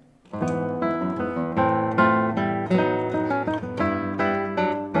again.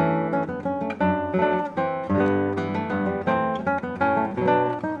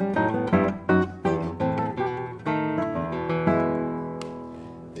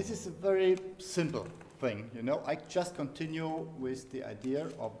 Simple thing, you know. I just continue with the idea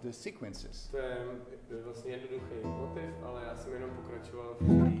of the sequences. To je vlastně jednoduchý motiv, ale já jsem jenom pokračoval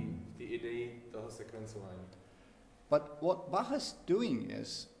v té ideji toho sekvencování. But what Bach is doing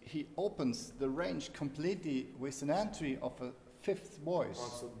is he opens the range completely with an entry of a fifth voice. A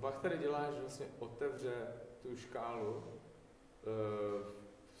co Bach tady dělá, že vlastně otevře tu škálu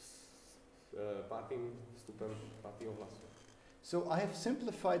pátým vstupem pátého hlasu. So I have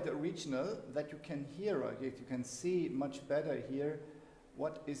simplified the original that you can hear, you can see much better here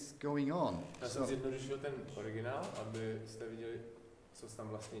what is going on. Já jsem zjednodušil ten originál, abyste viděli, co se tam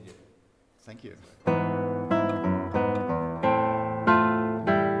vlastně děje. Thank you.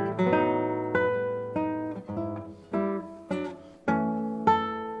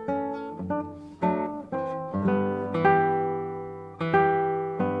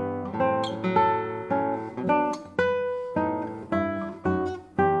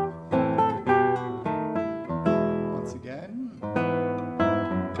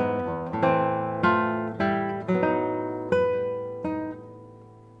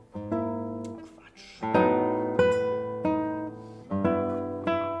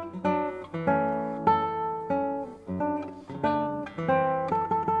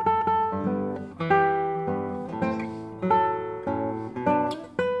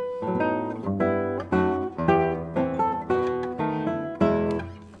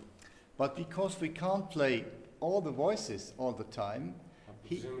 But because we can't play all the voices all the time,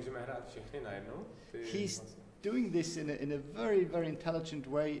 he's doing this in a very, very intelligent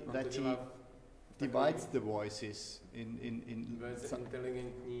way that he divides the voices in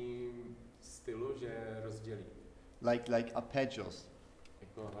like arpeggios.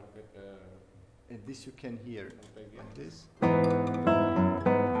 And this you can hear like this.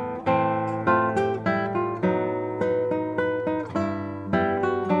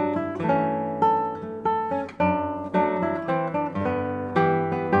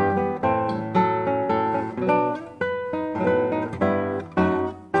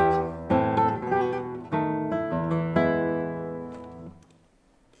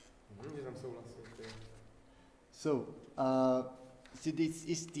 So, this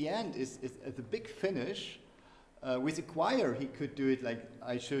is the end, is the big finish. With a choir, he could do it like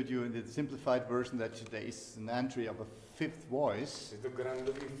I showed you in the simplified version, that there is an entry of a fifth voice. Je to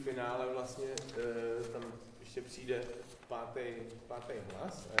grandový finále vlastně, tam ještě přijde pátý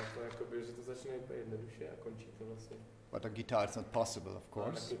hlas a je to jakoby, že to začne úplně jednoduše a končí to vlastně. But on guitar it's not possible, of A na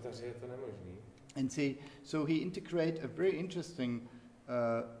course. kytaře je to nemožný. And see, so he integrate a very interesting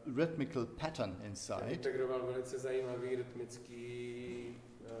rhythmical pattern inside. Integroval velice zajímavý rytmický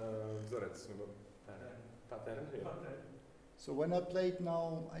vzorec, nebo pattern. So when I played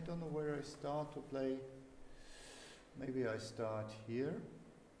now, I don't know where I start to play. Maybe I start here.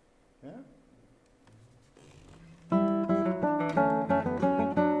 Yeah?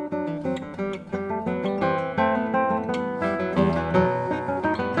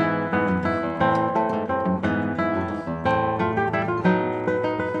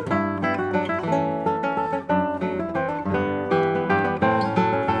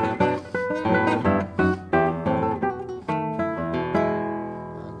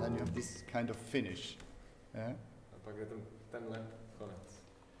 Finish. Yeah?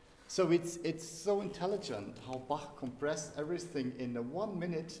 So it's so intelligent how Bach compressed everything in a 1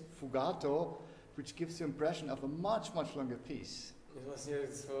 minute fugato, which gives you impression of a much longer piece. Vlastně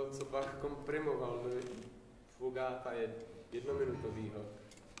co Bach komprimoval do fugáta je jednominutovýho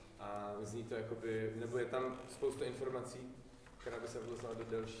a zní to jakoby, nebo je tam spousta informací, která by se vložila do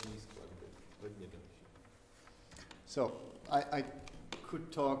další skladby, hodně další. So I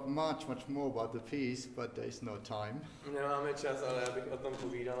could talk much more about the piece, but there is no time. Nemáme čas, ale já bych o tom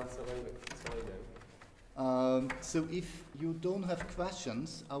povídal celý den. So if you don't have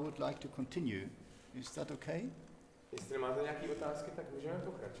questions, I would like to continue. Is that okay? Jestli nemáte nějaké otázky, tak můžeme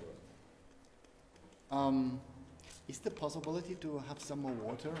pokračovat. Is there possibility to have some more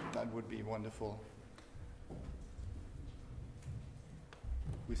water? That would be wonderful.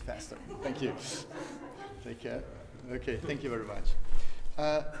 Who's faster? Thank you. Take care. Okay, thank you very much.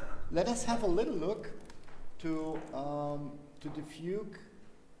 Let us have a little look to the fugue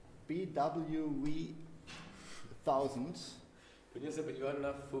BWV 1000. Pojďme se podívat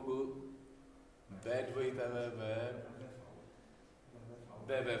na fugu BWV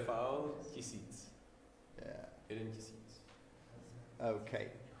 1000. Yeah. 1000.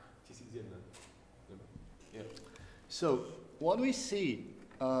 Okay. 1001. Yeah. So what we see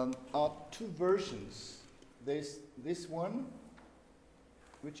are two versions. There's this one,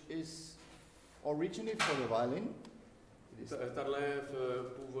 which is originally for the violin. Tahle je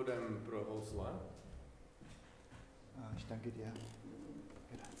původem pro housle. Ich danke dir.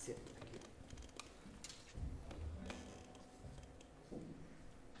 Grazie.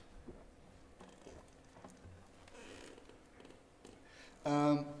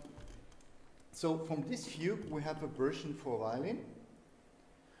 So from this fugue we have a version for violin.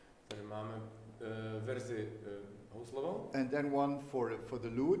 Tady máme verzi houslovou. And then one for the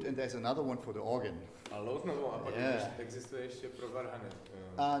lute, and there's another one for the organ. A loutnovou, a pak existuje ještě pro varhany.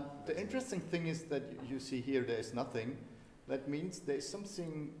 And the interesting thing is that you see here there is nothing. That means there is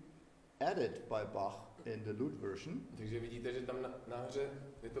something added by Bach in the lute version. Takže vidíte, že tam nahoře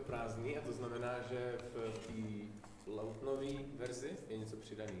je to prázdný, a to znamená, že v té loutnové verzi je něco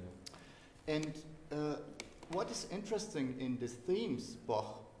přidaného. And what is interesting in the themes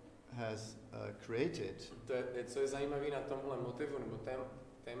Bach has created. Co je zajímavé na tomhle motivu nebo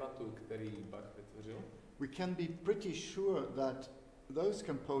tématu, který Bach vytvořil. We can be pretty sure that those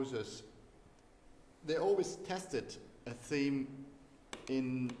composers, they always tested a theme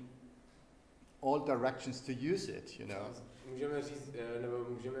in all directions to use it, you know. Můžeme říct, nebo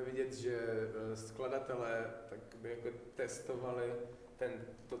můžeme vidět, že skladatelé tak by jako testovali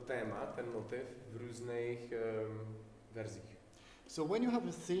to téma, ten motiv v různých verzích. So when you have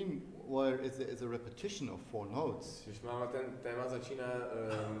a theme where it's a repetition of 4 notes, když máme ten téma začíná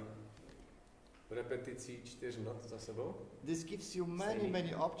repeticí 4 not za sebou, this gives you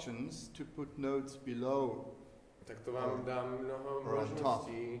many options to put notes below. Tak to vám dá mnoho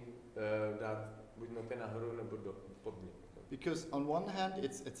možností dát buď noty nahoru nebo pod ní. Because on one hand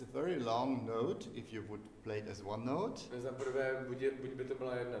it's a very long note if you would play it as one note. Za prvé buď by to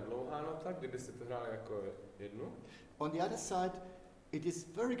byla jedna dlouhá nota, kdybyste to hráli jako jednu. On the other side, it is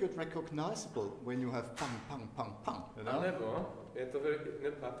very good recognizable when you have pang, pang, pang, pang. You know? A nebo je to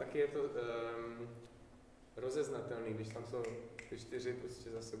taky je to rozeznatelný, když tam jsou ty 4 prostě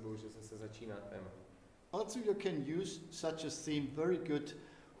za sebou, že se začíná téma. Also you can use such a theme very good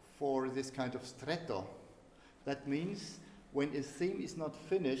for this kind of stretto. That means when a theme is not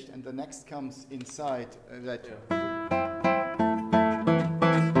finished and the next comes inside,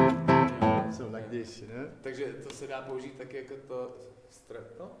 so like this, you know. Takže to se dá použít taky jako to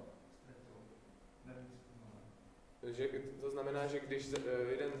stretto. Takže to znamená, že když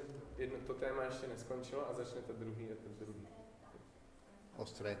jedno to téma ještě neskončilo a začne to druhý a ten druhý. Or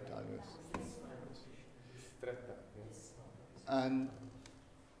stretto, I guess. Treta, yes.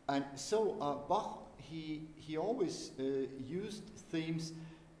 And so Bach, he always used themes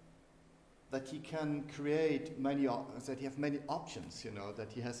that he can create many, that he have many options, you know,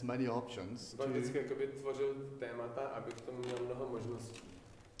 that he has many options. Vždycky jakoby tvořil témata, aby k tomu měl mnoho možností.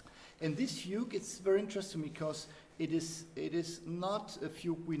 And this fugue, it's very interesting because it is not a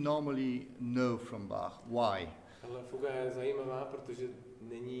fugue we normally know from Bach. Why? Ale fuga je zajímavá, protože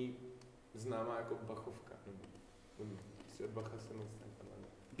není známá jako Bachovka. Od Bacha se moc nepadá.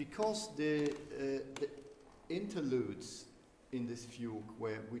 Because the interludes in this fugue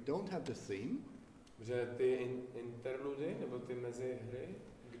where we don't have the theme, že ty interludy, nebo ty mezihry,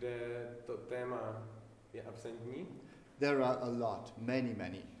 kde to téma je absentní, there are a lot,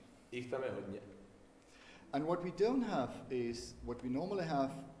 many. Jich tam je hodně. And what we don't have is what we normally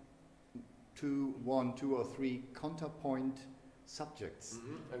have: one, two or three counterpoint subjects.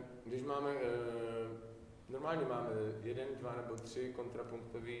 A když máme, normálně máme 1, 2 nebo 3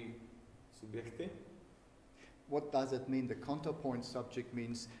 kontrapunktové subjekty. What does it mean? The counterpoint subject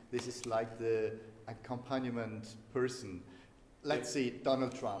means this is like the accompaniment person. Let's see,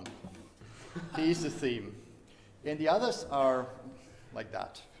 Donald Trump. He is the theme. And the others are like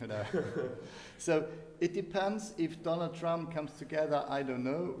that, you know. So it depends if Donald Trump comes together, I don't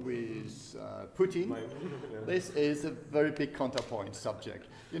know, with Putin. This is a very big counterpoint subject,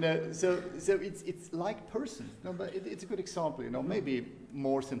 you know. So it's like persons. No, but it's a good example, you know. Maybe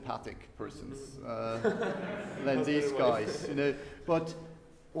more sympathetic persons than these guys, you know. But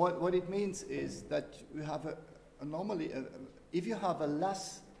what it means is that you have if you have a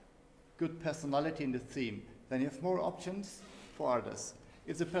less good personality in the theme, then you have more options for others.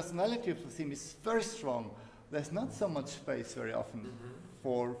 If the personality of the theme is very strong, there's not so much space very often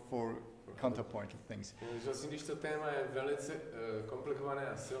for counterpoint things. Vlastně, když to téma je velice komplikované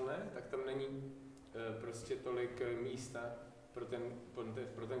a silné, tak tam není prostě tolik místa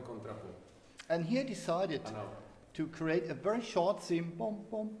pro ten kontrapunkt. And he decided to create a very short theme. Bom,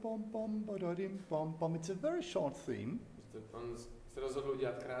 bom, bom, bom, ba-da-dim, bom, bom. It's a very short theme. On se rozhodl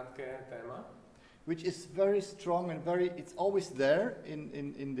udělat krátké téma, which is very strong and it's always there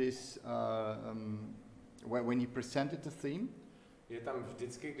in this when he presented the theme. Je tam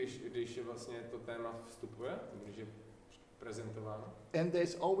vždycky, když vlastně to téma vstupuje, když je prezentováno. And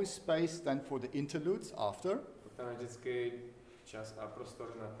there's always space then for the interludes after. Tam je vždycky čas a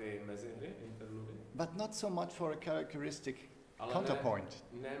prostor na ty mezihry, interludy. But not so much for a characteristic counterpoint.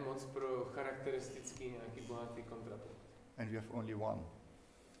 Ne moc pro charakteristický nějaký bohatý kontrapunkt. And we have only one.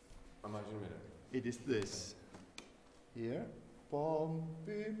 A máš jen jeden. It is this. Here. Bom,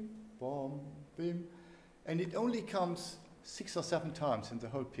 bim. And it only comes 6 or 7 times in the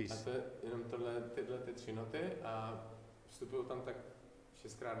whole piece. A to je jenom tyhle 3 noty a vstupují tam tak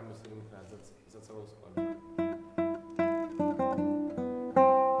 6krát nebo 7krát za celou skladbu.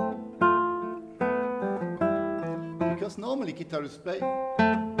 Because normally guitarists play.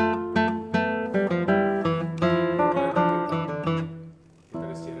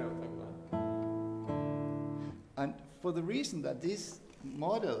 For the reason that this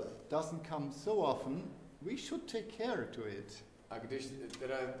model doesn't come so often, we should take care to it. A když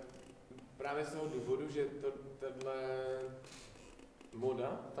teda právě z toho důvodu, že tato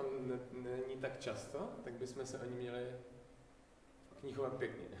moda tam není tak často, tak bychom se o ní měli k ní chovat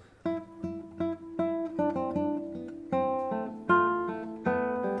pěkně.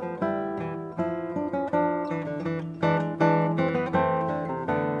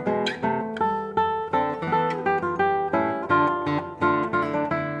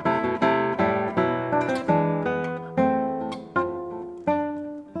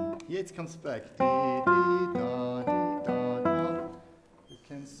 It comes back. Dee, dee, da, dee, da, da. You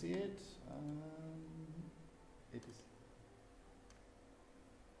can see it. It is.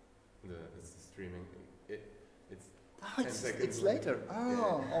 It's streaming. It's 10 Oh, seconds. It's later. Oh,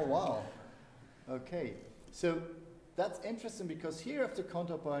 yeah. Oh, wow. Okay, so that's interesting because here after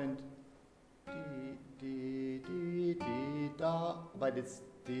counterpoint, dee, dee, dee, dee, da, but it's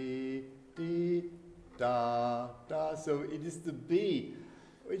dee, dee, da, da. So it is the B.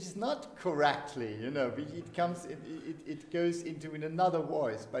 Which is not correctly, you know, it comes, it goes into in another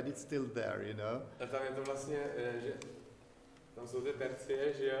voice, but it's still there, you know. A tam je to vlastně, že tam jsou ty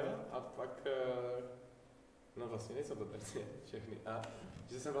tercie, že jo, a pak, no vlastně nejsou to tercie všechny, a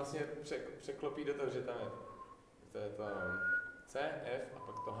že se vlastně překlopí do toho, že tam je to C, F a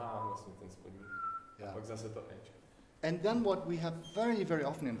pak to H, vlastně ten spodní, a pak zase to E. And then what we have very, very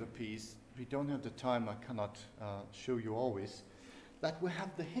often in the piece, we don't have the time, I cannot show you always, that we have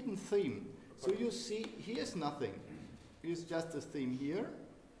the hidden theme. So you see, here's nothing. Here's just the theme here.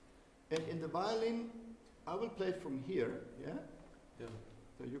 And in the violin, I will play from here, yeah? Jo.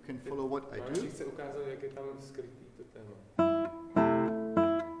 So you can follow what I do. Chci ukázat, jak je tam skrytý to téma.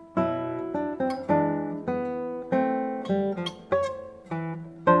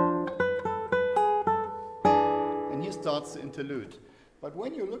 And here starts the interlude. But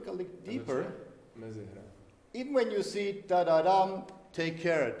when you look a little deeper, Mezihra. even when you see da-da-dum, take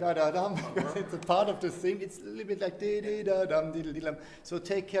care, da-da-dum, because it's a part of the theme, it's a little bit like di-di-da-dum, diddle-diddle-dum. So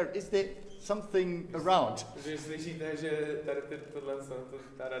take care. Is there something around?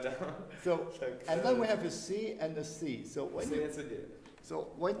 So, and then we have a C and a C. So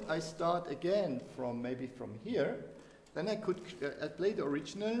when I start again from maybe from here, then I could play the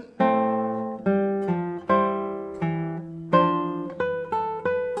original.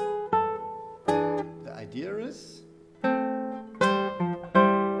 The idea is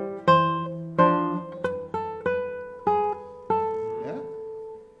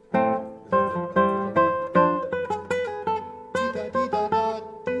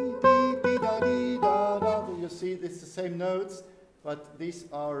same notes, but these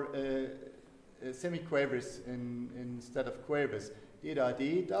are semi-quavers instead of quavers.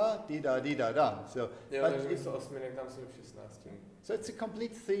 Di-da-di-da, di-da-di-da-da. So, so it's a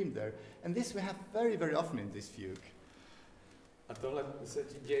complete theme there. And this we have very, very often in this fugue.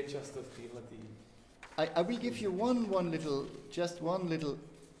 I will give you one little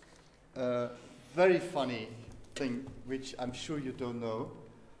very funny thing, which I'm sure you don't know.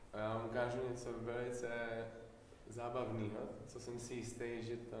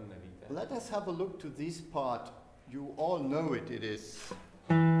 Let us have a look to this part. You all know it. It is.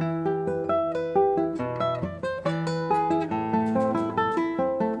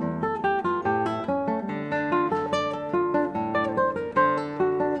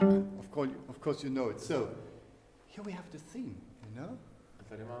 Of course, you know it. So here we have the theme. You know.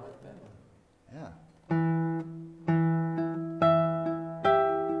 Yeah.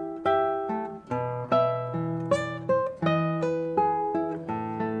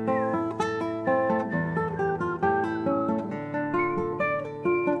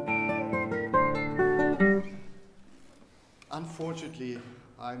 Unfortunately,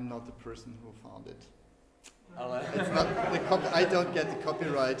 I'm not the person who found it. It's not the I don't get the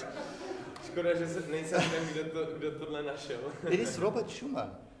copyright. It is Robert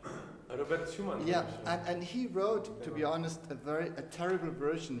Schumann. Robert Schumann. Yeah, and he wrote, to be honest, a terrible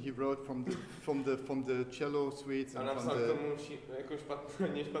version. He wrote from the cello suites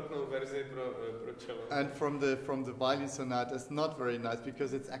and from the violin sonatas. Not very nice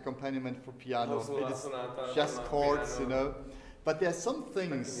because it's accompaniment for piano. It is just chords, you know. But there are some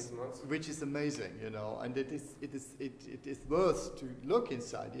things which is amazing, you know, and it is worth to look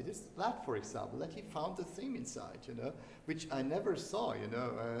inside. It is that, for example, that he found the theme inside, you know, which I never saw, you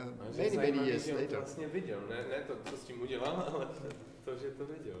know, many years later.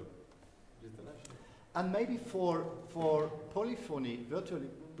 And maybe for polyphony,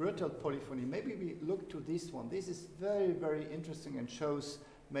 virtual polyphony, maybe we look to this one. This is very, very interesting and shows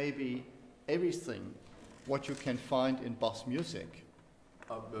maybe everything what you can find in Bach's music.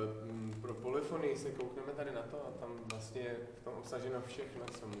 Pro polyfonii se koukneme tady na to a tam vlastně v tom obsaženo všechno,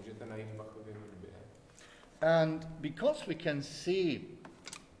 co můžete najít v Bachově hudbě. And because we can see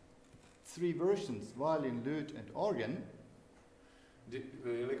three versions, violin, lute and organ,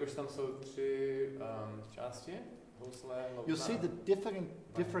 jelikož tam jsou tři části, housle, loutna, you see the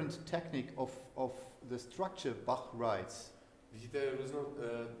different technique of the structure Bach writes. Vidíte různou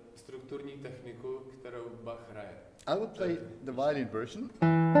strukturní techniku, kterou Bach hraje. I will play the violin version.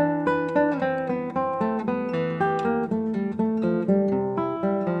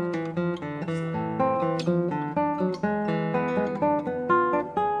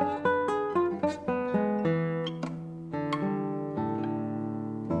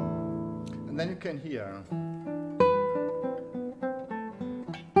 And then you can hear.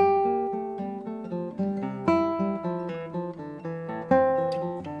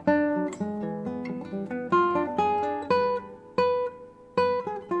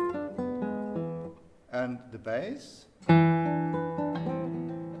 Bass. And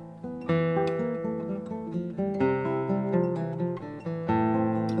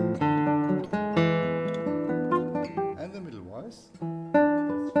the middle voice.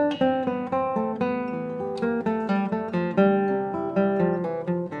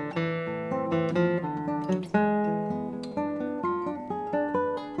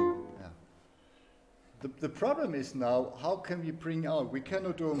 Yeah. The problem is now, how can we bring out? We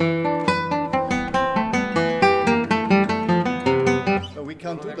cannot do. We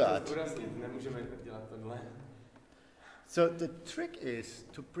can't do that. So the trick is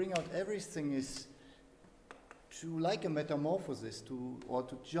to bring out everything is to like a metamorphosis, to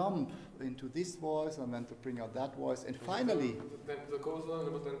jump into this voice and then to bring out that voice, and finally. To kouzlo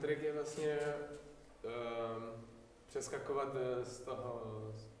nebo ten trik je vlastně přeskakovat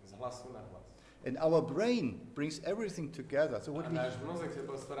z hlasu na hlas. And our brain brings everything together. So what náš mozek se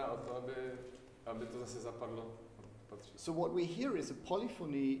postará o to, aby to zase zapadlo. So what we hear is a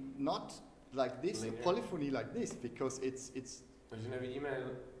polyphony not like this, a polyphony like this, because it's. Takže nevidíme.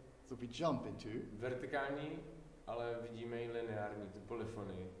 So we jump into. Vertikální, ale vidíme i lineární, tu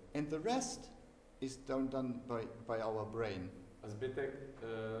polyfonii. And the rest is done by our brain. A zbytek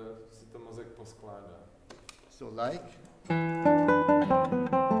si to mozek poskládá. So like.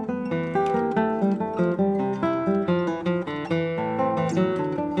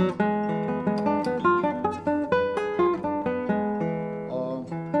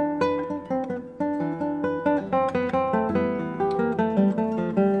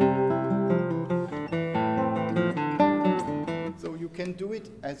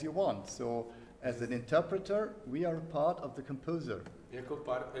 As you want. So, as an interpreter, we are part of the composer. Jako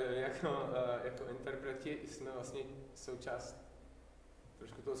interpreti jsme vlastně součást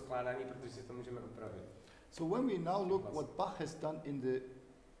trošku toho skládání, protože si to můžeme upravit. So when we now look what Bach has done in the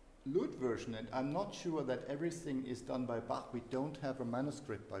lute version, and I'm not sure that everything is done by Bach, we don't have a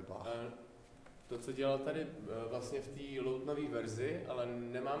manuscript by Bach. To, co dělal tady vlastně v té loutnové verzi, ale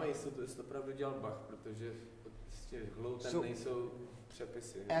nemáme jistotu, jestli to opravdu dělal Bach, protože z těch louten nejsou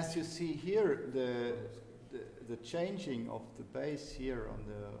přepisy. As you see here, the changing of the bass here on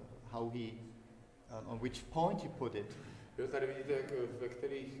the how he on which point he put it. Jo, tady vidíte, jak ve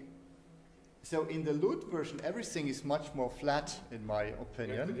kterých. So in the lute version, everything is much more flat, in my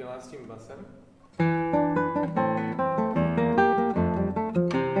opinion. Jak to dělá s tím basem?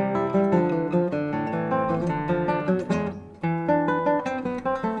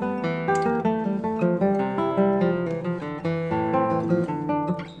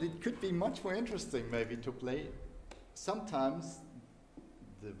 Much more interesting maybe to play sometimes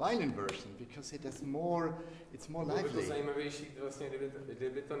the violin version, because it has more, it's more lively. Bylo by to zajímavější, vlastně,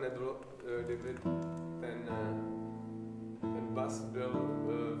 kdyby to nebylo, kdyby ten bas byl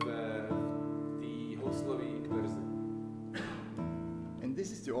ve té houslové verzi. And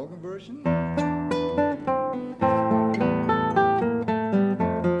this is the organ version.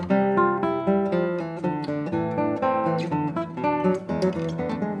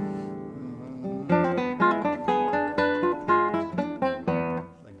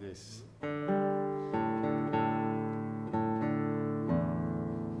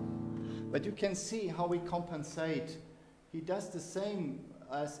 But you can see how we compensate. He does the same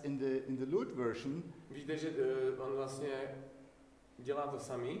as in the lute version. Víte, že on vlastně dělá to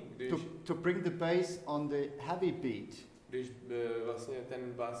samý, když to bring the bass on the heavy beat. Když vlastně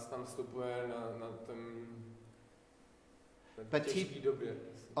ten bas tam vstupuje na těžké době.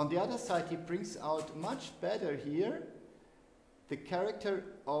 On the other side, he brings out much better here the character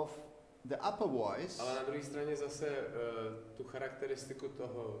of the upper voice. Ale na druhé straně zase tu charakteristiku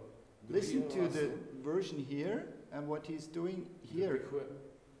toho. Listen to the version here and what he's doing here.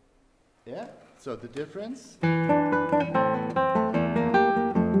 Yeah, so the difference.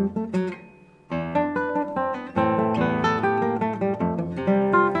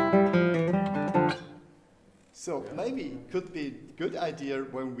 So maybe it could be a good idea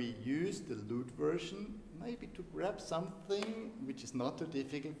when we use the lute version, maybe to grab something which is not too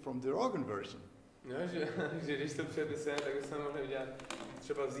difficult from the organ version. No, že když to přepisujeme, tak bychom mohli udělat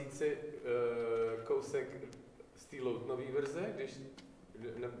třeba vzít si kousek z té loutnové verze,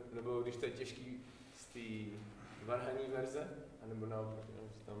 nebo když to je těžký z té varhaní verze, anebo naopak,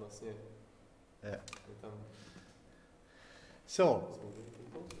 že tam vlastně je tam. So,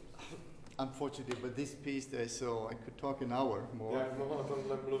 unfortunately, but this piece so I could talk an hour more. Já mohu o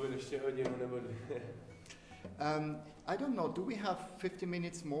tomhle mluvit ještě hodinu nebo dvě. I don't know, do we have 50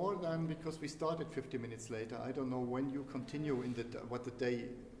 minutes more than, because we started 50 minutes later, I don't know when you continue in what the day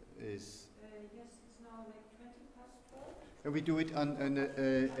is. Yes, it's now like 20 past 12. And we do it at... until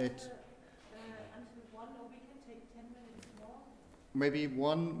 1, or we can take 10 minutes more. Maybe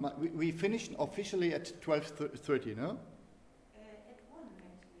 1, we finish officially at 12:30, no? At 1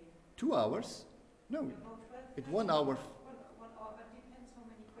 actually. 2 hours? No, at 1 hour.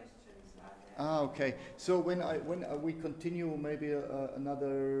 Okay. So when we continue, maybe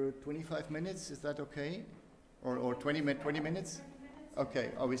another 25 minutes. Is that okay? Or 20 minutes?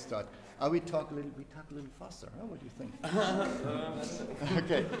 Okay. We start. We talk a little faster. Huh? What do you think?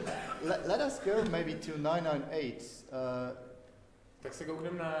 Okay. Let us go maybe to 998. Tak se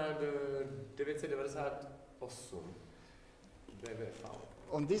koukneme na 998.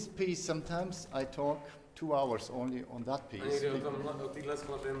 On this piece, sometimes I talk 2 hours only on that A piece. někdy o téhle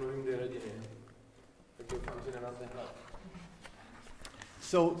skladbě mluvím 2 hodiny. Tak doufám, že nemáte hlad.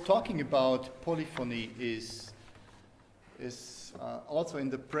 So talking about polyphony is also in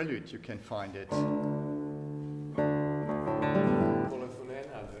the prelude you can find it. Polyfonie je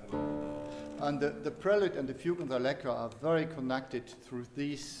nádherná. And the prelude and the fugue and the allegro are very connected through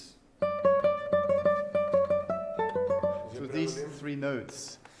these 3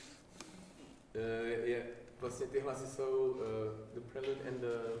 notes. Vlastně ty hlasy jsou the prelude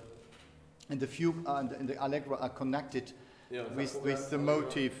and the fugue and the allegro are connected with the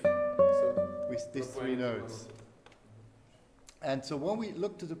motive, with these 3 notes. And so when we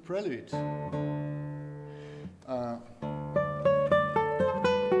look to the prelude,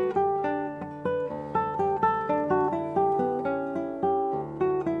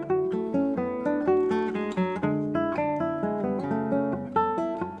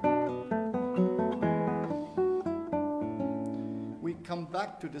 we come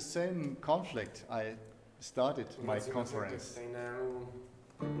back to the same conflict I started my conference.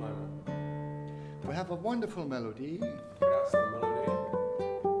 We have a wonderful melody,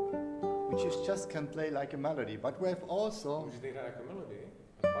 which you just can play like a melody, but we have also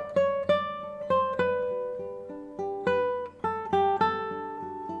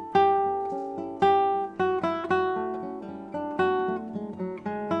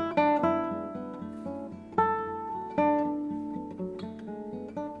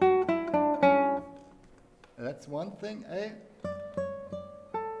that's one thing, eh?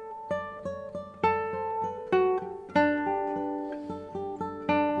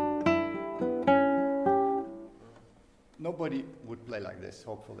 Nobody would play like this,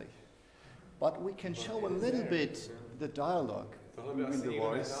 hopefully. But we can show a little bit the dialogue in the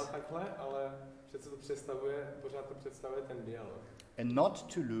voice. And not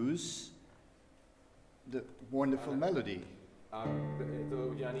to lose the wonderful melody. A je to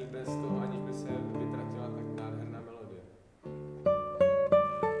udělaný bez toho, aniž by se vytratila tak nádherná melodie.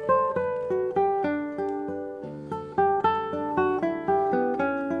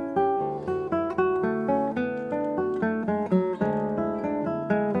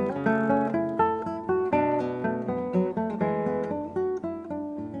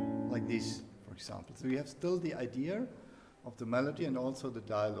 Like this, for example. So you have still the idea of the melody and also the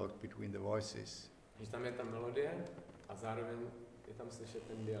dialogue between the voices. Tam je ta melodie a zároveň je tam slyšet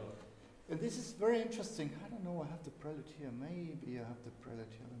ten dialog. And this is very interesting. I don't know, I have the prelude here. Maybe I have the prelude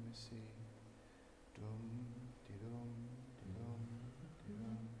here. Let me see. Dum, di-dum, di-dum,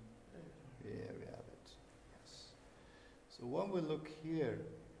 di-dum. Here we have it. Yes. So when we look here,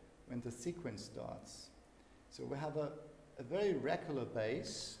 when the sequence starts, so we have a very regular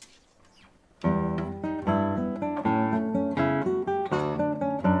bass.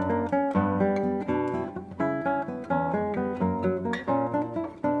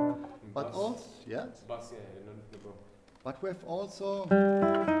 But we have also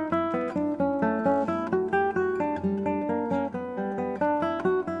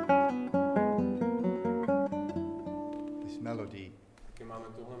this melody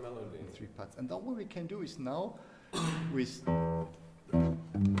in 3 parts. And then what we can do is now with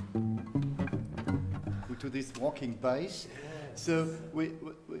to this walking bass. So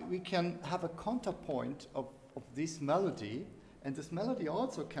we can have a counterpoint of this melody, and this melody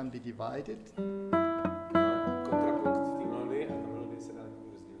also can be divided.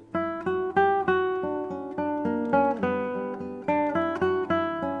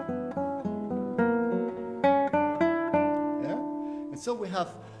 So we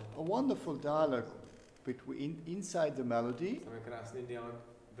have a wonderful dialogue between inside the melody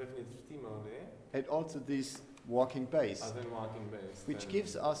and also this walking bass, which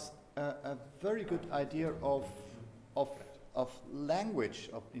gives us a very good idea of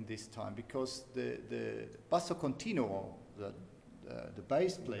language in this time, because the basso continuo, the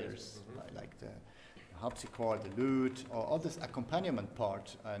bass players like the harpsichord, the lute, or all this accompaniment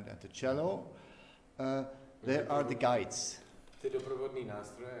part and the cello, they are the guides. Ty doprovodný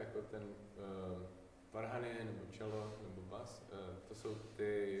nástroje, jako ten varhany, nebo cello, nebo bas, to jsou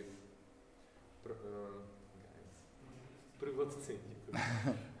ty průvodci.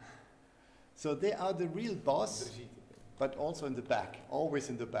 So they are the real boss, but also in the back, always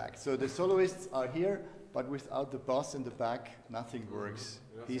in the back. So the soloists are here, but without the boss in the back, nothing works.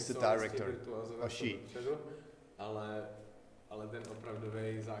 He's the director, or she. Ale ten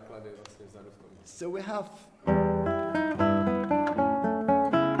opravdový základ je vlastně vzadu v tom. So we have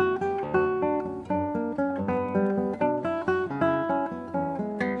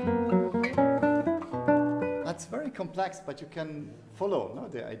complex, but you can follow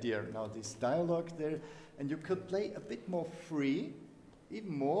the idea. Now this dialogue there, and you could play a bit more free,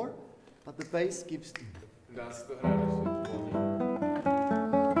 even more, but the bass gives... Dá se to hrát ještě volně.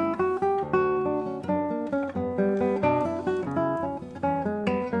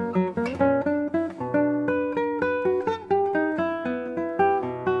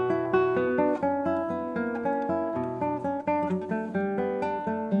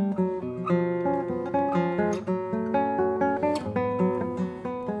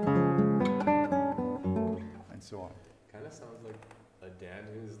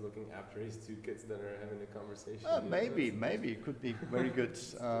 Maybe it could be very good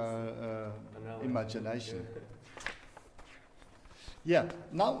imagination. Yeah,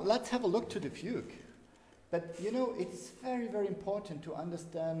 now let's have a look to the fugue. But you know, it's very, very important to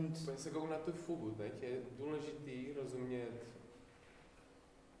understand... Pojď se kouknout na tu fugu, teď je důležitý rozumět...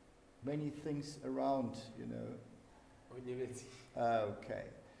 Many things around, you know. Hodně věcí. Okay,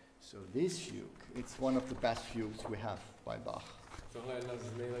 so this fugue, it's one of the best fugues we have by Bach. Tohle je jedna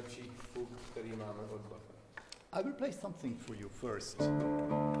z nejlepších fug, který máme od Bacha. I will play something for you first.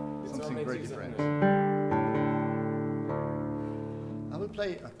 Something very different. I will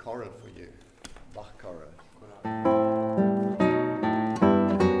play a choral for you, Bach choral.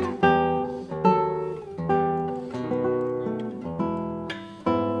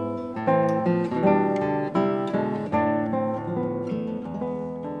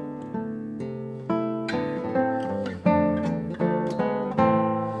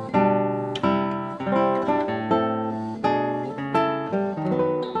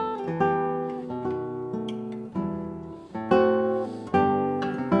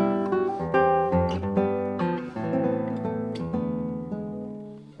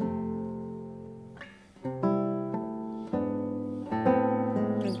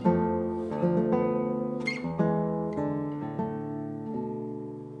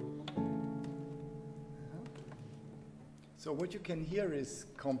 So what you can hear is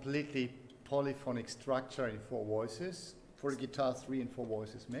completely polyphonic structure in 4 voices. For the guitar, 3 and 4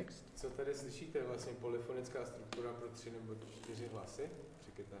 voices mixed. Co tady slyšíte, je vlastně polyfonická struktura pro 3 nebo 4 hlasy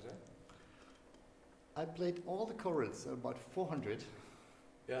při kytaře. I played all the chorals, about 400.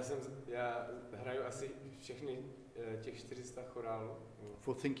 Já hraju asi všechny těch 400 chorálů.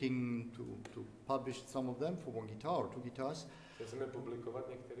 For thinking to publish some of them for one guitar or 2 guitars. Chceme publikovat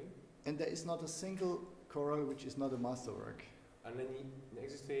některý. And there is not a single choral which is not a masterwork. A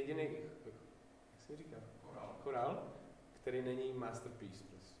neexistuje jediný, jak se říká, chorál, který není masterpiece.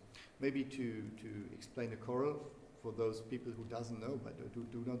 Maybe to explain a choral for those people who doesn't know, but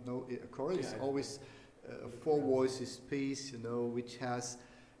do not know, a choral is always a 4 voices piece, you know, which has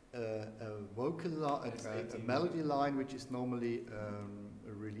a vocal line, a melody line, which is normally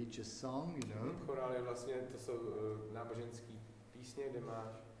a religious song, you know. Chorál je vlastně, to jsou náboženský písně,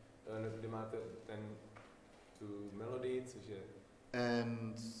 kde máte tu melodii, což je...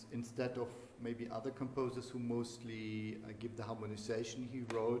 And instead of maybe other composers who mostly give the harmonization, he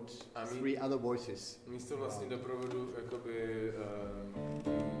wrote 3 other voices. Místo vlastně doprovodu jakoby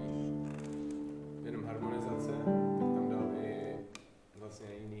jenom harmonizace, tak tam dal i vlastně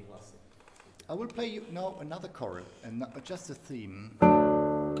jiný hlasy. I will play you now another choral and just a theme.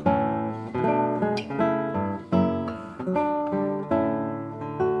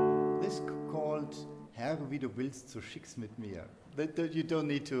 This called Herr, wie du willst, so schick's mit mir. You don't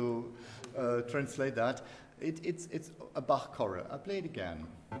need to translate that. It's a Bach choral. I'll play it again.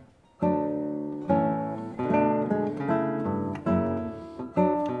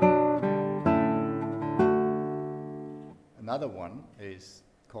 Another one is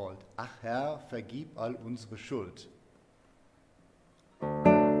called Ach Herr, vergib all unsere Schuld.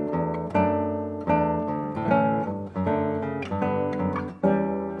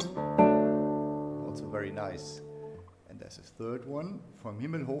 Also very nice. And there's a third one, Vom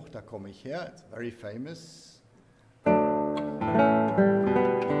Himmel hoch, da komm ich her. It's very famous.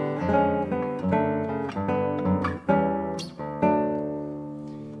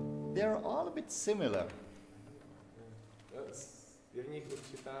 They're all a bit similar. Je v nich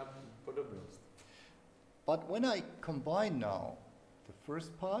určitá podobnost. But when I combine now the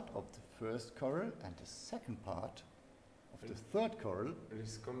first part of the first choral and the second part of the third choral, když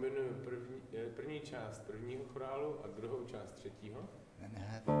zkombinuju první část prvního chorálu a druhou část třetího, then I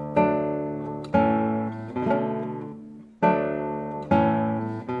have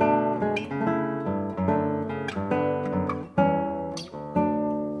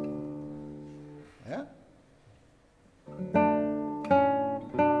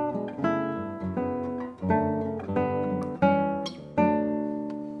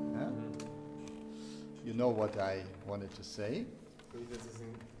what I to say. Víte, co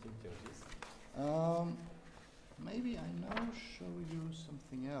jsem tím chtěl říct? Maybe I now show you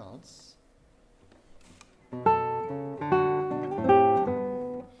something else.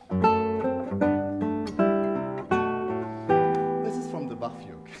 This is from the Bach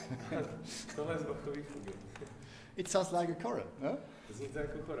fugue. Tohle je z Bachových fugy. It sounds like a choral, no? Zní to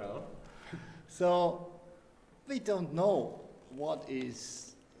jako chorál. So we don't know what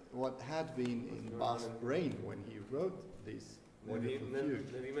had been in Bach's brain when he wrote this wonderful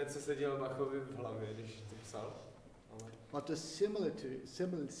fugue. Nevíme, co se dělo Bachovi v hlavě, když to psal. But the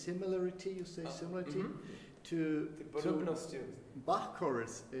similarity, you say similarity, to Bach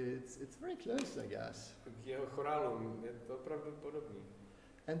chorus, it's very close, I guess. K jeho chorálům je to opravdu podobný.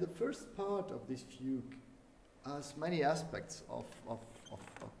 And the first part of this fugue has many aspects of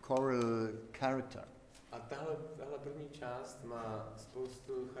choral character. A tahle první část má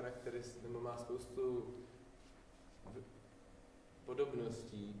spoustu nebo má spoustu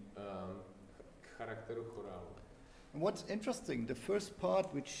podobností k charakteru chorálu. And what's interesting, the first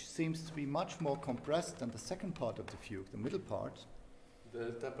part, which seems to be much more compressed than the second part of the fugue, the middle part.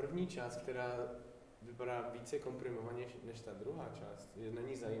 Ta první část, která vypadá více komprimovaně než ta druhá část,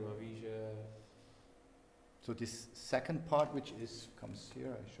 není zajímavý, že... So this second part, which comes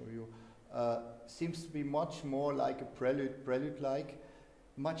here, I show you, seems to be much more like a prelude-like,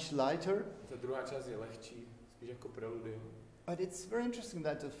 much lighter. Ta druhá část je lehčí, spíš jako preludium. But it's very interesting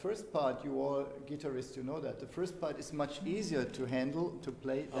that the first part, you all guitarists, you know that, the first part is much easier to handle, to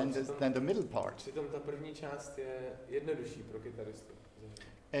play than the middle part. Přitom ta první část je jednodušší pro kytaristu.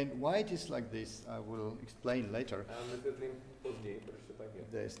 And why it is like this, I will explain later. Já vysvětlím později, proč to tak je.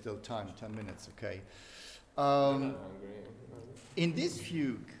 There's still time, 10 minutes, okay. In this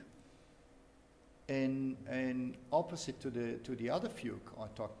fugue, in opposite to the other fugue I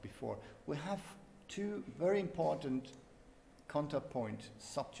talked before, we have two very important counterpoint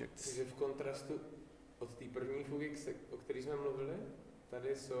subjects. Takže v kontrastu od té první fugy, o které jsme mluvili,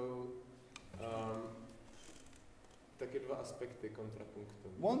 tady jsou taky dva aspekty kontrapunktu.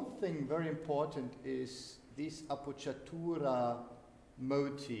 One thing very important is this appoggiatura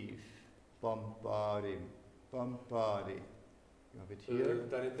motif, bombari. You have it here.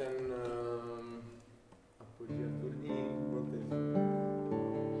 Tady ten appoggiaturní motiv.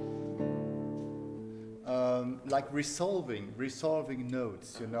 Like resolving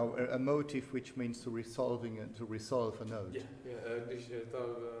notes, you know, a motif which means to resolve a note. Yeah, když je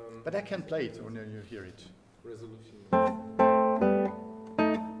to, but I can play it when you hear it. Resolution.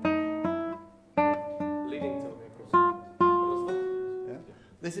 Leading tone, yeah.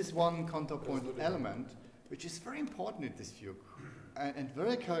 This is one counterpoint element which is very important in this fugue and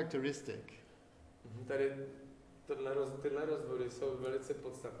very characteristic. Tady tyhle rozvody jsou velice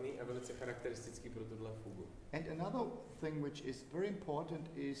podstatný a velice charakteristický pro tuhle fugu. And another thing which is very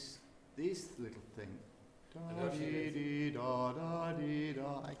important is this little thing.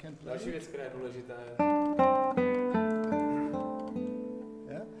 I can play. Další věc, která je důležitá, je...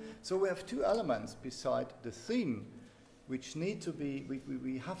 Yeah? So we have two elements beside the theme, which need to be,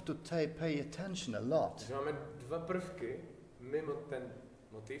 we have to pay attention a lot. Máme dva prvky mimo ten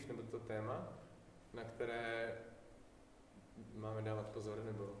motiv nebo to téma, na které máme dávat pozor,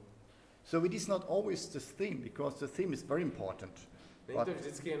 nebo... So it is not always the theme, because the theme is very important. Není to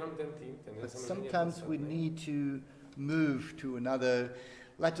vždycky jenom ten tým, but sometimes we need to move to another,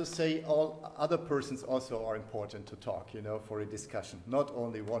 let us say all other persons also are important to talk, you know, for a discussion. Not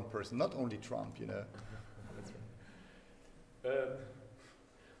only one person, not only Trump, you know. That's right.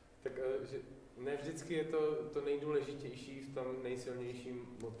 Že ne vždycky je to nejdůležitější v tom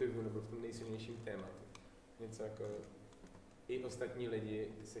nejsilnějším motivu nebo v tom nejsilnějším tématu. Něco jako i ostatní lidi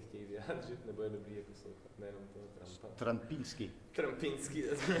se chtějí vyjádřit, nebo je dobrý je poslouchat, nejenom toho Trumpa. Trampinský. Trampinský.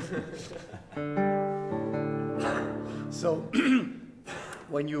 So,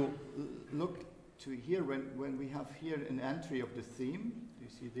 when you look to here, when we have here an entry of the theme, do you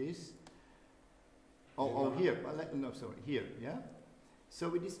see this? Here, no, sorry, here, yeah?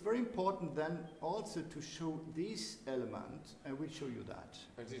 So it is very important then also to show this element, and we'll show you that.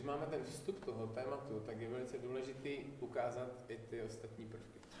 A když máme ten vstup toho tématu, tak je velice důležitý ukázat i ty ostatní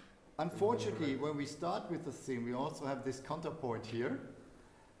prvky. Unfortunately, when we start with the theme, we also have this counterpoint here,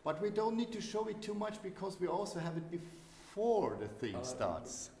 but we don't need to show it too much because we also have it before the theme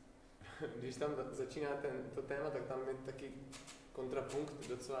starts. Když tam začíná to téma, tak tam je taky kontrapunkt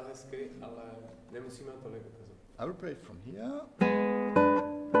docela hezký, ale nemusíme ho tolik ukazovat. I will play it from here.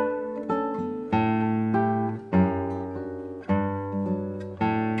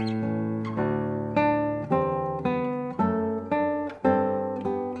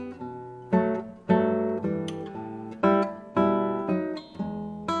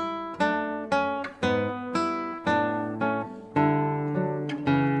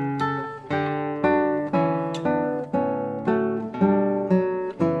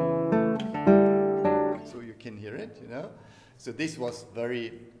 this was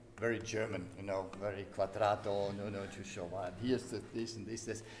very German, you know, very quadrato, no, to show what. Here's this and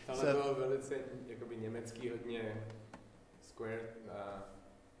this. Ale to velice jakoby německý, hodně square.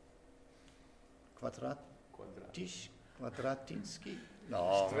 Kvadratinský?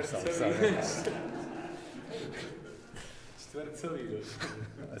 No, čtvercový.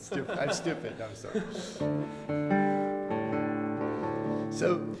 I'm stupid, I'm sorry.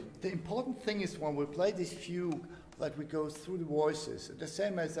 So the important thing is when we play this fugue that we go through the voices. The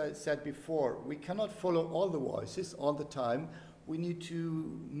same as I said before, we cannot follow all the voices all the time. We need to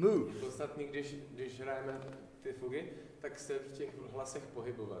move. Podstatný, když hrajeme ty fugy, tak se v těch hlasech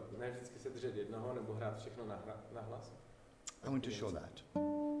pohybovat. Ne vždycky se držet jednoho nebo hrát všechno na hlas. I want to show that.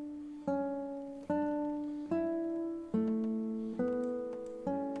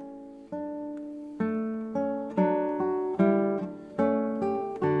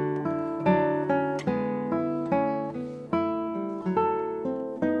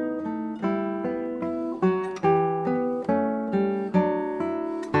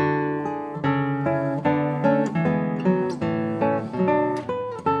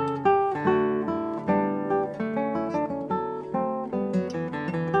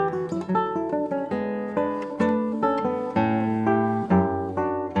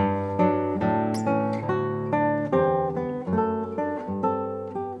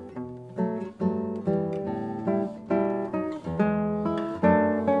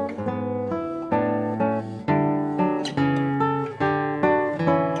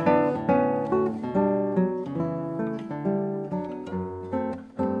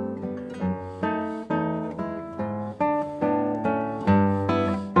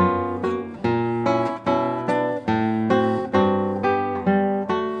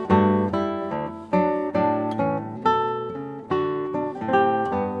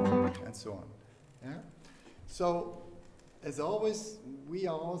 So, as always, we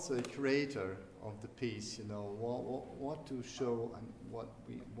are also a creator of the piece, you know, what to show and what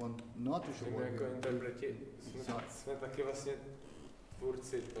we want not to show. My jako interpreti jsme taky vlastně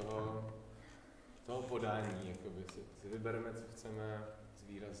tvůrci toho podání, jakoby si vybereme, co chceme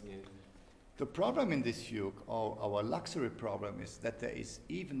zvýraznit. The problem in this fugue, or our luxury problem, is that there is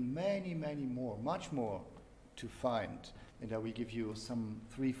even many more, much more to find. And I will give you some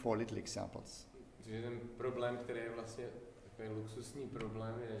 3-4 little examples. Ten problém, který je vlastně takový luxusní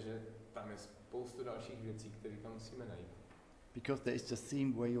problém, je, že tam je spoustu dalších věcí, které tam musíme najít. Because there is a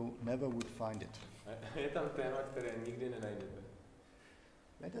theme where you never would find it. Je tam téma, které nikdy nenajdete.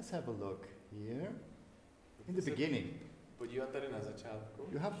 Let us have a look here. In the beginning. Podívat tady na začátku.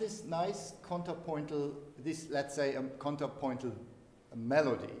 You have this nice contrapuntal, let's say a contrapuntal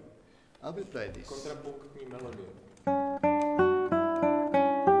melody. I will play this. Kontrapunktní melodie.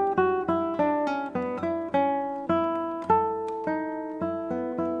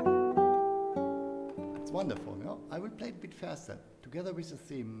 Wonderful, no? I will play it a bit faster, together with the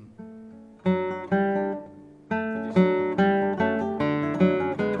theme.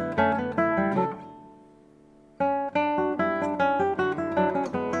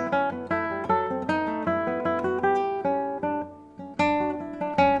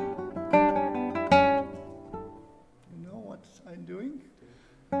 You know what I'm doing?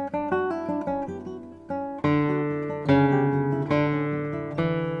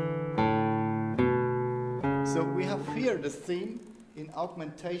 So we have here the theme in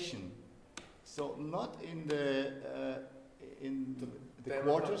augmentation. So not in the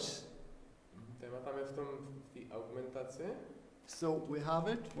quarters. Téma tam je v té augmentaci. So we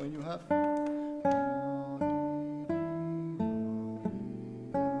have it when you have.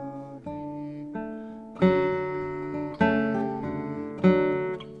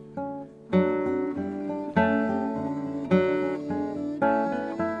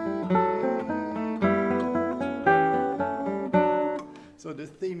 So the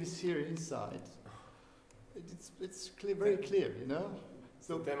theme is here inside. It's clear, very clear, you know.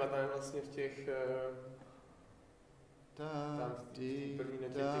 So téma tam je vlastně v těch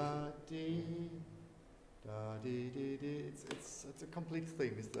It's a complete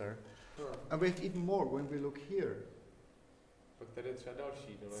theme, is there? And we have even more when we look here.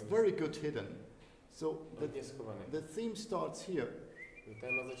 It's very good hidden. So the theme starts here.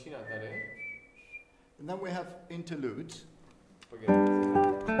 And then we have interlude.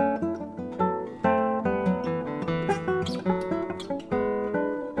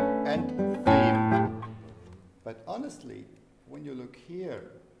 And theme. But honestly, when you look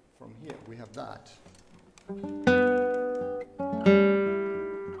here, from here, we have that.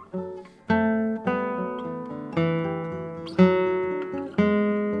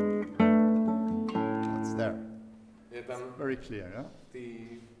 What's there? It's very clear.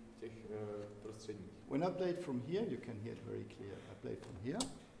 When I play it from here, you can hear it very clear. I play it from here.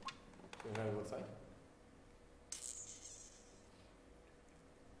 Can you what side?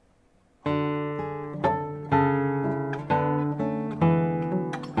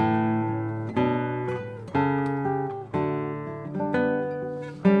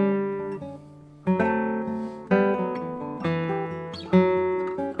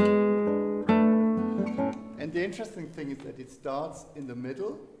 The interesting thing is that it starts in the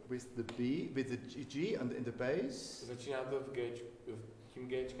middle with the B, with the G and in the bass. Začíná to tím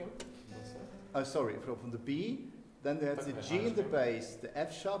Gčkem? Sorry, from the B, then there's the G in the bass, the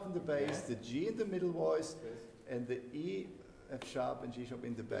F sharp in the bass, the G in the middle voice, and the E, F sharp and G sharp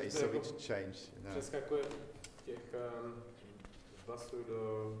in the bass, so it changed. Přeskakuje těch basů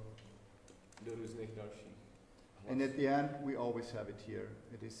do různých dalších. And at the end, we always have it here.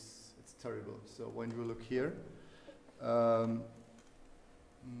 It's terrible. So when you look here,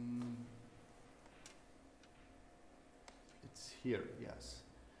 it's here, yes.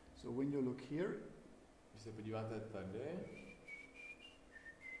 So when you look here, když se podíváte tady,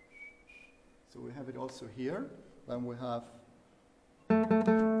 so we have it also here. Then we have,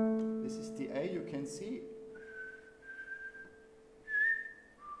 this is the A, you can see.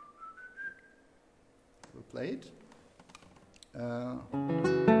 We'll play it.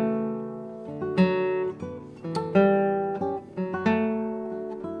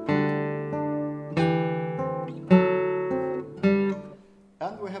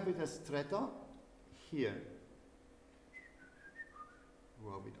 And we have it as stretta here.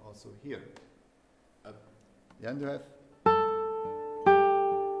 We have it also here. And you have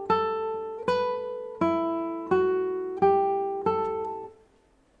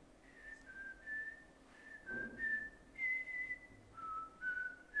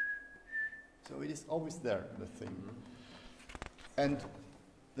so it is always there, the thing. And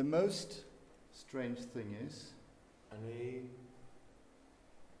the most strange thing is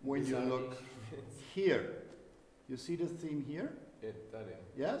when you look here, you see the theme here? je tady.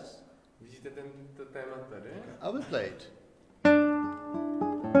 Yes? Vidíte to téma tady? I will play it.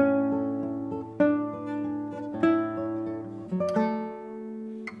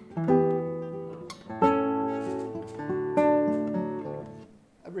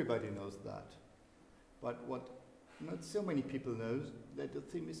 Everybody knows that. But what not so many people know that the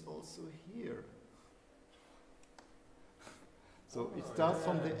theme is also here. So it starts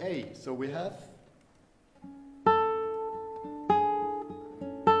from the A. So we have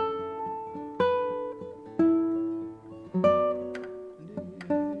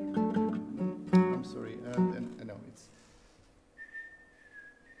I'm sorry, no, it's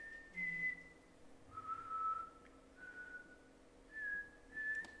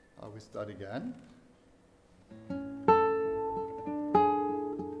I will start again.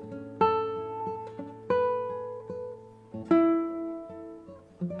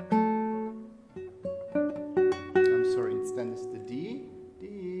 I'm sorry, then it's the D,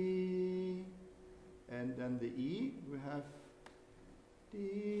 and then the E, we have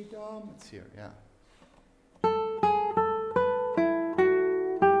D, dum, it's here, yeah.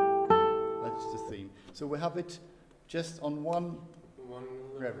 That's the theme. So we have it just on one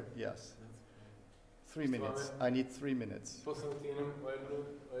record, yes. 3 minutes. I need 3 minutes. Okay.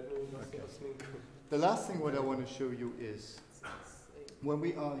 The last thing what I want to show you is when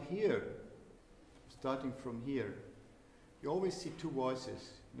we are here, starting from here, you always see two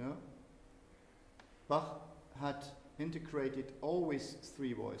voices, no? Bach had integrated always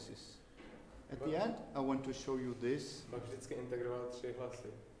 3 voices. At the end, I want to show you this. Bach vždycky integroval 3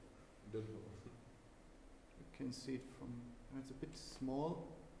 hlasy. You can see it from, it's a bit small,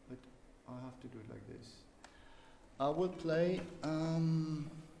 but I have to do it like this. I will play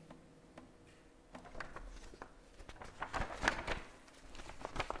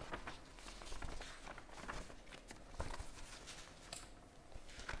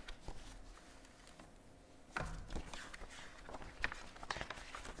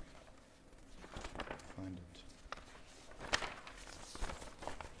find it.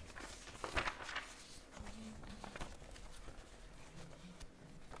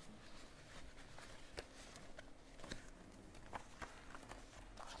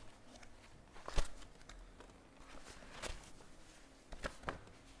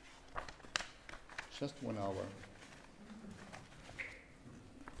 Just 1 hour.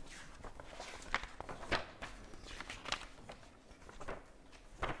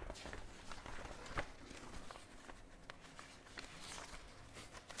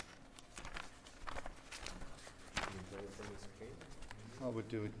 I would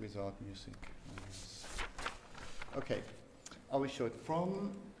do it without music. Okay, I will show it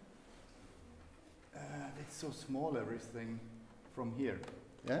from It's so small, everything from here.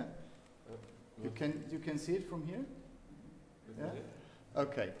 Yeah? You can see it from here? Yeah?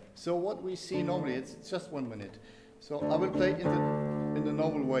 Okay. So what we see normally, it's just 1 minute. So I will play in the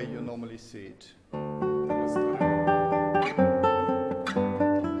normal way you normally see it.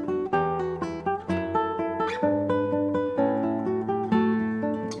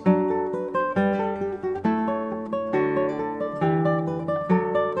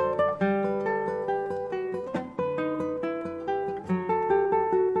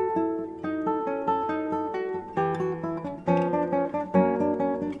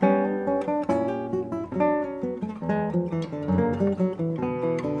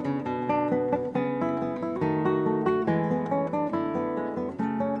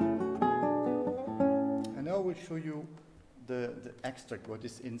 Extract what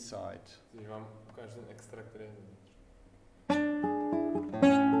is inside. Takže vám ukážu ten extrakt, který je uvnitř.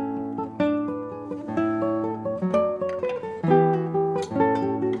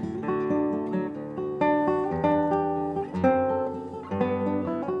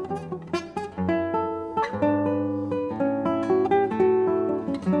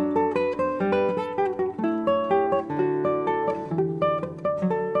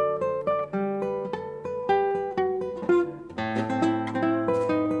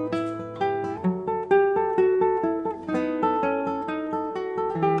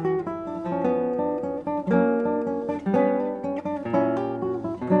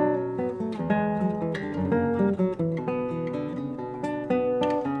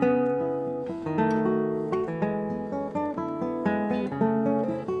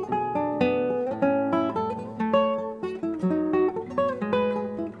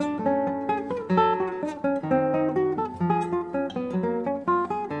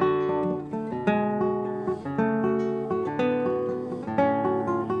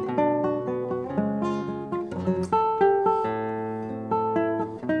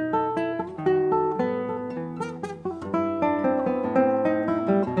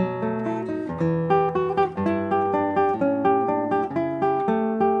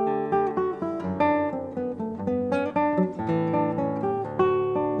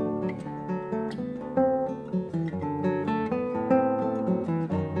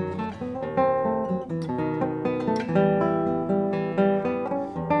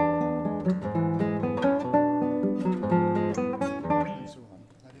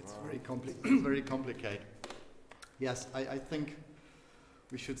 Yes, I think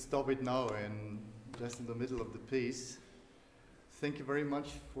we should stop it now and just in the middle of the piece. Thank you very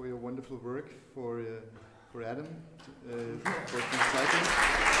much for your wonderful work, for Adam, for translating.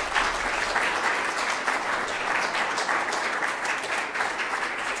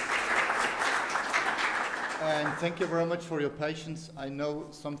 And thank you very much for your patience. I know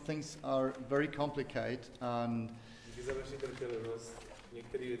some things are very complicated and díky za vaši trpělivost.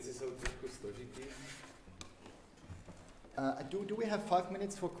 Některé věci jsou trošku složitý. Do we have 5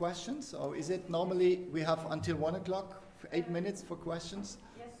 minutes for questions, or is it normally we have until 1 o'clock, 8 minutes for questions?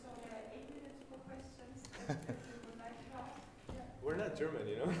 Yes, so 8 minutes for questions. We're not German,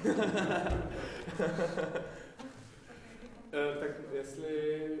 you know. Tak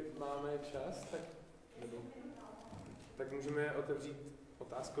jestli máme čas, tak můžeme otevřít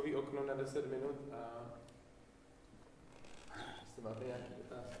otázkový okno na 10 minut a jestli máte nějaký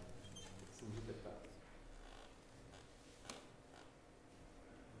otázky, tak si můžete ptát.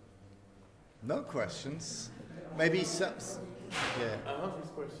 No questions. Maybe some. Yeah. I have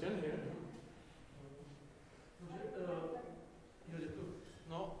this question here.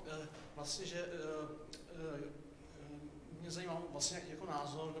 No, vlastně, že mě zajímá vlastně jako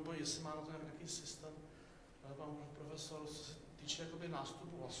názor, nebo jestli má na to nějaký systém, pan profesor, co se týče jakoby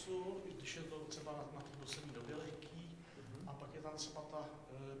nástupu hlasu, když je to třeba na té poslední době lehký, a pak je tam třeba ta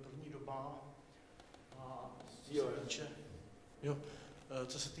první doba, a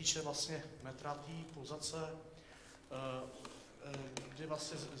co se týče vlastně metratý, pulzace, kdy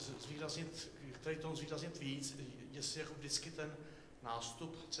vlastně který tón zvýraznit víc, jestli jako vždycky ten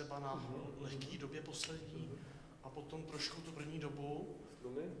nástup třeba na lehký době poslední a potom trošku tu první dobu.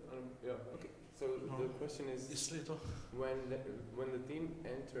 Yeah, okay. So the question is, when the theme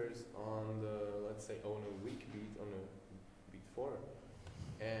enters on the, let's say, on a weak beat, on a beat 4,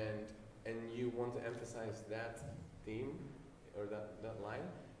 and you want to emphasize that theme or that line,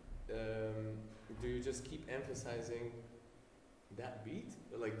 do you just keep emphasizing that beat?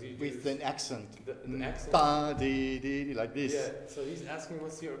 Like, do you with an accent? The accent? Ba, dee, dee, like this. Yeah, so he's asking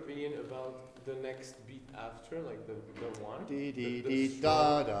what's your opinion about the next beat after, like the one? Dee, dee, dee,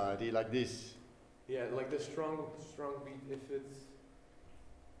 da, da, dee, like this. Yeah, like the strong beat, if it's...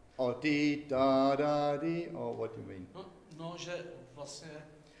 Or di, da, da, di, or what do you mean? No, že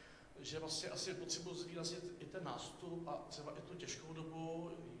vlastně asi potřebuji zvýrazit i ten nástup a třeba i tu těžkou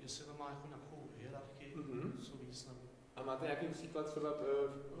dobu, jestli to má jako nějakou hierarchii, co víc nebo... A máte nějaký příklad třeba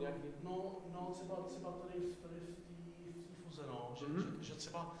nějaký? No, třeba tady v té fuze, no, že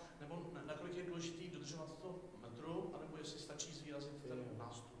třeba, nebo nakolik je důležitý dodržovat to metru, anebo jestli stačí zvýrazit ten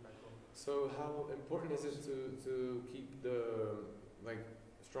nástup. Jako. So how important is it to keep the like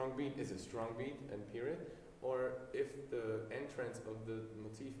strong beat is a strong beat and period, or if the entrance of the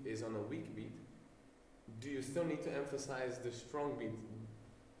motif is on a weak beat, do you still need to emphasize the strong beat,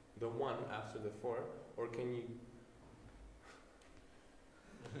 the one after the four, or can you?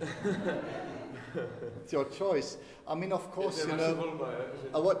 It's your choice. I mean, of course, you know,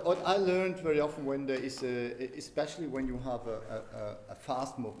 what I learned very often when there is especially when you have a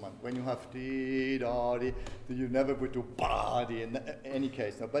fast movement, when you have dee-da-dee, you never would do ba-dee in any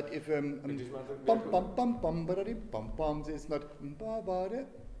case. No, but if bum-bum-bum-bum-ba-da-dee-bum-bum, it's not ba-ba-dee,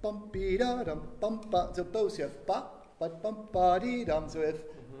 bum-bee-da-dum, bum-ba. So both you have ba, but bum-ba-dee-dum, so you have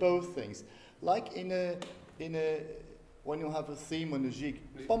both things. Like in a when you have a theme on a jig,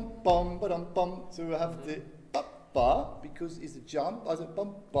 bum bum ba-dum bum, so you have the ba because it's a jump, as a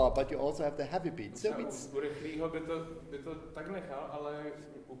bum ba, but you also have the heavy beat. So it's u rychlýho by to tak nechal, ale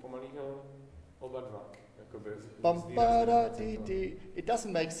u pomalýho oba dva. Bum ba da dee dee. It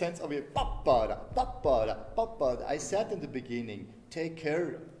doesn't make sense of it. Ba ba da ba ba da ba ba da. I said in the beginning, take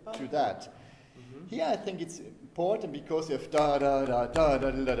care to that. Here I think it's important because you have da da da da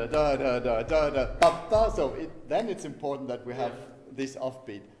da da da da da da da da ba ba. So then it's important that we have this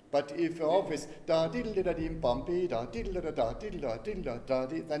offbeat. But if you always da diddle da dim bum be da diddle da da diddle da da,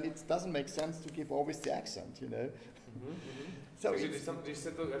 then it doesn't make sense to give always the accent, you know. So takže když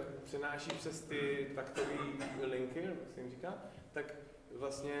se to přenáší přes ty taktové linky, jak se jim říká, tak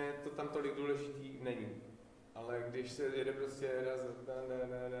vlastně to tam tolik důležitý není. Ale když se jede prostě raz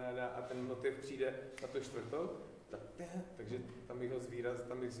a ten motiv přijde na tu čtvrtou, takže tam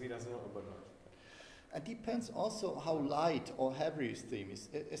bych zvýraznil oba dva. It depends also how light or heavy his theme is.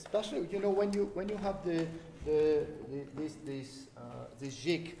 Especially, you know, when you have this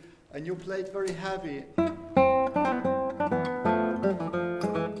jig and you play it very heavy.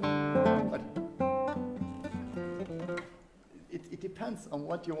 But it depends on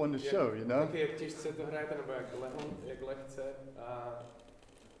what you want to show, you know. Jak těžce to hrajete, nebo jak lehce, a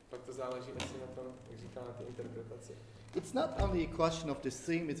pak to záleží asi na tom, jak říkal, na té interpretaci. It's not only a question of the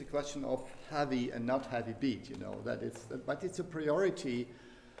theme; it's a question of heavy and not heavy beat. You know but it's a priority.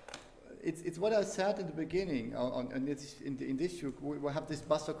 It's what I said in the beginning. In this we have this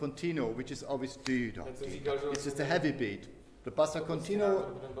basso continuo, which is always do. It's just a heavy beat. The basso continuo.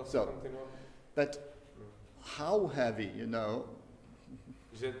 So, but how heavy? You know.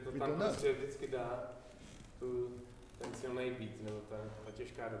 Že to tam prostě vždycky dá ten silný beat, nebo ta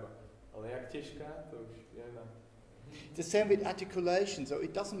těžká doba. Ale jak těžká, to už je na... The same with articulation, so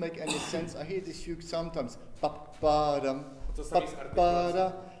it doesn't make any sense. I hear this fugue sometimes. Ba-ba-dum,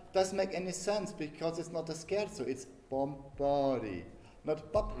 ba-ba-da. Doesn't make any sense because it's not a scherzo, it's bombardie,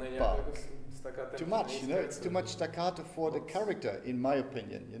 not ba-ba. Too much, you know, it's too much staccato for the character, in my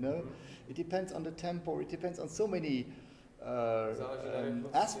opinion, you know. It depends on the tempo, it depends on so many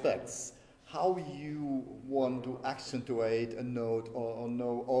aspects. How you want to accentuate a note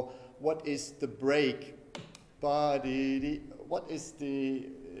or what is the break. What is the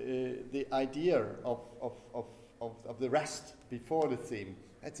idea of the rest before the theme?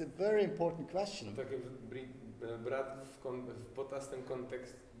 It's a very important question. Taky brát v potaz ten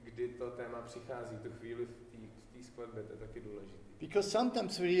kontext, kdy to téma přichází, tu chvíli v té skladbě, to je taky důležité. Because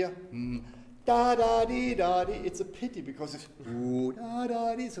sometimes we hear da da dee da dee. It's a pity because it's da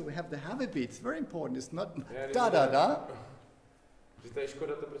da dee. So we have the heavy beat. It's very important. It's not da da da. Že to je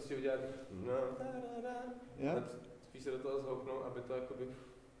škoda to prostě udělat, no, da. Spíš se do toho zhoupnou, aby to jakoby...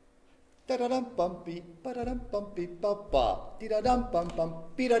 Da-da-dum bumpy, ba-da-dum bumpy, ba-ba, di-da-dum bum-bum,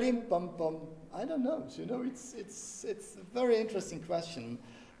 bi-da-dim bum-bum. I don't know, you know, it's a very interesting question,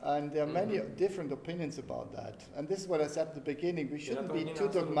 and there are many different opinions about that. And this is what I said at the beginning, we shouldn't be too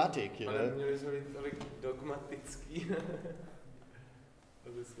dogmatic, you know. Měli jsme být tolik dogmatický.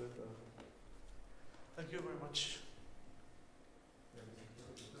 Thank you very much.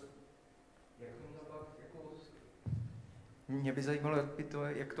 Mě by zajímalo,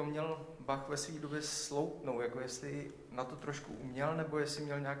 jak to měl Bach ve své době s loutnou, jako jestli na to trošku uměl, nebo jestli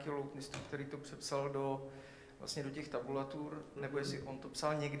měl nějaký loutnistu, který to přepsal do těch tabulatur, nebo jestli on to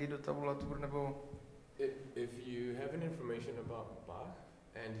psal někdy do tabulatur, nebo... If you have an information about Bach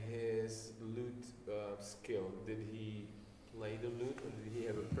and his lute skill, did he play the lute, or did he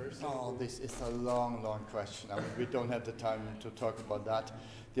have a person? Oh, this is a long, long question. I mean, we don't have the time to talk about that.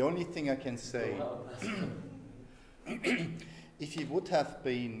 The only thing I can say, if he would have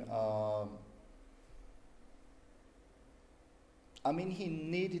been, I mean, he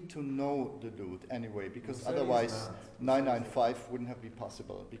needed to know the lute anyway, because otherwise 995 wouldn't have been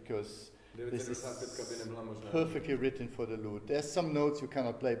possible, because this is perfectly written for the lute. There's some notes you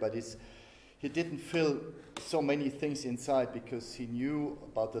cannot play, but he didn't fill so many things inside because he knew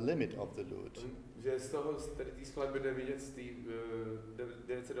about the limit of the lute. Že z toho, z té skladby jde vidět, z té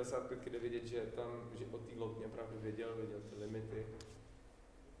 925 jde vidět, že tam, že o té loutně opravdu věděl ty limity.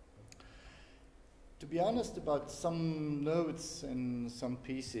 To be honest, about some notes and some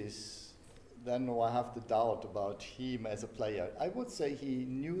pieces, then I have the doubt about him as a player. I would say he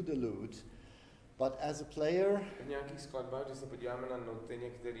knew the lute, but as a player... V nějakých skladbách, když se podíváme na noty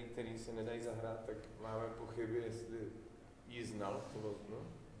některé, které se nedají zahrát, tak máme pochyby, jestli ji znal tu loutnu.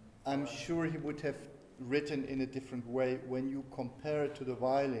 I'm sure he would have written in a different way when you compare it to the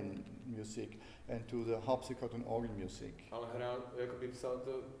violin music and to the harpsichord and organ music. Ale hrál, jakoby psal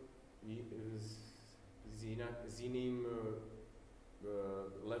to s jiným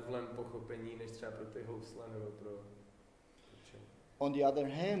levelem pochopení, než třeba pro ty housle nebo pro... On the other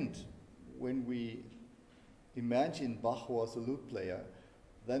hand, when we imagine Bach was a lute player,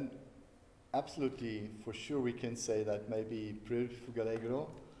 then absolutely for sure we can say that maybe Prelude Fugue Allegro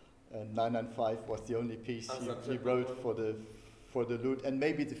and 995 was the only piece he wrote for the lute, and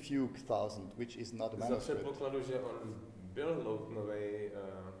maybe the Fugue 1000, which is not a manuscript. Za předpokladu, že on byl loutnový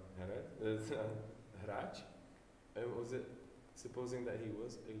hráč, was it supposing that he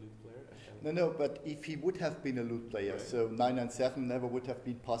was a lute player? No, but if he would have been a lute player, right. So 997 never would have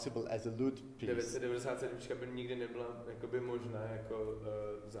been possible as a lute piece. 997 by nikdy nebyla jakoby možná jako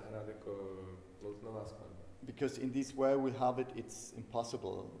zahrát jako loutnová skladba. Because in this way we have it, it's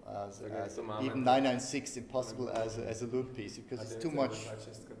impossible as even 996 impossible as a lute piece, because it's too much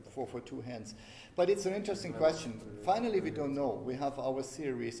for two hands. But it's an interesting question. Finally, we don't know. We have our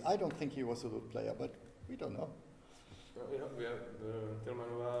theories. I don't think he was a lute player, but we don't know.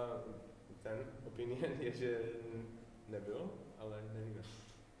 Tilmanová ten opinion je, že nebyl, ale nevíme.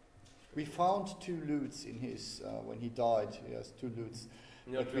 We found two lutes in his, when he died, he has two lutes,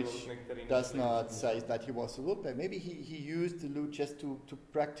 but which does not say that he was a lute player. Maybe he used the lute just to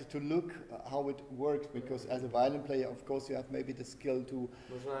practice, to look how it works, because as a violin player, of course, you have maybe the skill to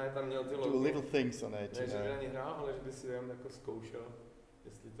do little things on it. Ne, že by na ně hrál, ale že by si jen jako zkoušel,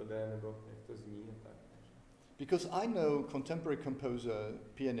 jestli to jde, nebo jak to zní. Because I know contemporary composer,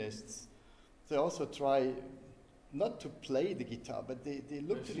 pianists, they also try not to play the guitar, but they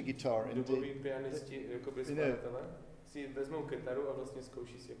look to the guitar and pianisti, jakoby skladatelé, si vezmou kytaru a vlastně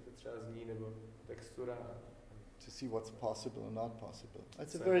zkouší si, jak to třeba zní, nebo textura. To see what's possible or not possible.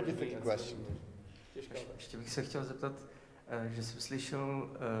 It's a very difficult question. Ještě bych se chtěl zeptat, že jsem slyšel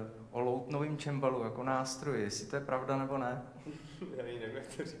o loutnovém cembalu jako nástroji, jestli to je pravda nebo ne? Já nevím, jak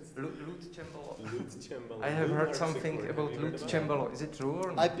to říct. Lute cembalo. Lute cembalo. I have heard something about lute cembalo. Is it true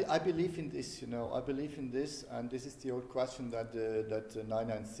or not? I believe in this, you know. I believe in this, and this is the old question that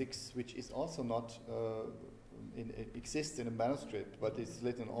 996, which is also not exists in a manuscript, but it's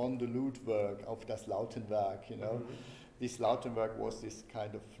written on the lute work of das Lautenwerk, you know. Mm-hmm. This Lautenwerk was this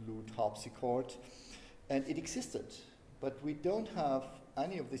kind of lute harpsichord, and it existed. But we don't have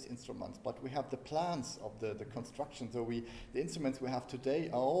any of these instruments, but we have the plans of the construction. So the instruments we have today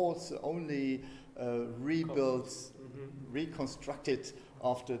are also only rebuilt, reconstructed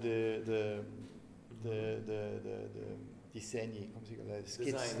after the design,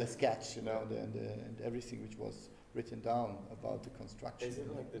 the sketch, you know, and everything which was written down about the construction. Is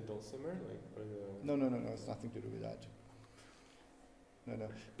it like the dulcimer, No, it's nothing to do with that. No.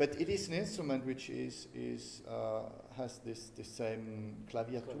 But it is an instrument which has this same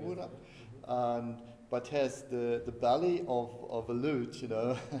claviatura, but has the belly of a lute, you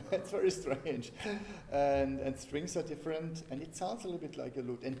know. It's very strange, and strings are different, and it sounds a little bit like a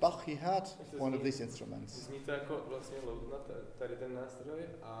lute. And Bach, he had one of these instruments. Zní to jako vlastně loutna, tady ten nástroj,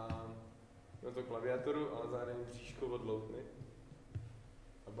 a no to klaviaturu, ale zároveň bříško od loutny.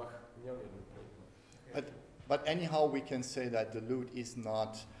 A Bach měl jednu. But anyhow, we can say that the lute is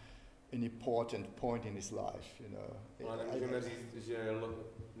not an important point in his life, you know. Ale nemůžeme říct, že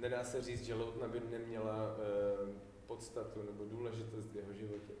nedá se říct, že loutna by neměla podstatu nebo důležitost v jeho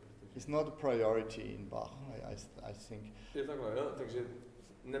životě. It's not a priority in Bach, I think. Je takhle, jo, takže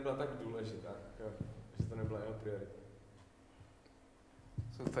nebyla tak důležitá, jo, že to nebyla jeho priorita.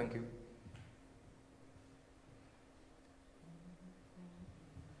 So thank you.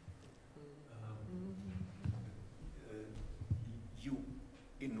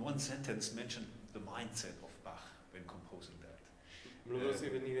 in one sentence mentioned the mindset of Bach when composing that. Mluvil jsi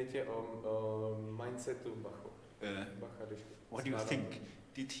v jedné větě o mindsetu Bacha. What do you think?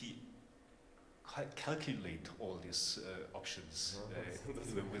 Did he calculate all these options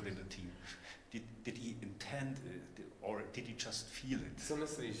within the team? Did he intend or did he just feel it? Co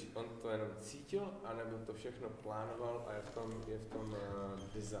myslíš, on to jenom cítil, anebo to všechno plánoval a je v tom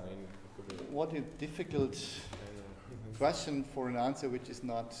design? What a difficult question for an answer which is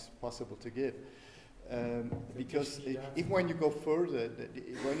not possible to give. Because if when you go further,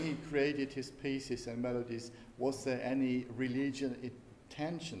 when he created his pieces and melodies, was there any religion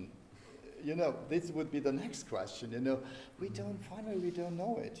intention? You know, this would be the next question. You know, we don't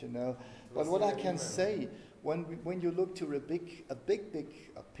know it. You know, but what I can say, when you look to a big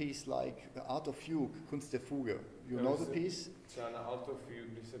piece like the Art of Fugue, Kunst der Fuge, you know the piece.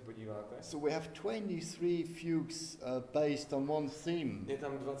 So we have 23 fugues based on one theme. Je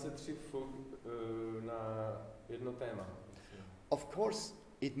tam 23 fug na jedno téma. Of course,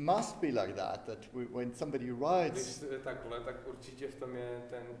 it must be like that. When somebody writes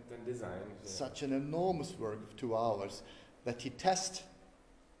such an enormous work of 2 hours, that he tests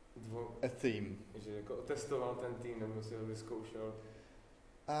a theme.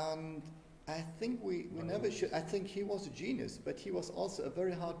 And I think we never should. I think he was a genius, but he was also a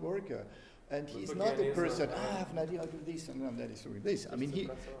very hard worker. And he's not a person, I have an idea, I'll do this, and then that is doing this. I mean, he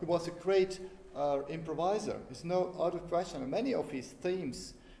was a great improviser. It's no out of question. And many of his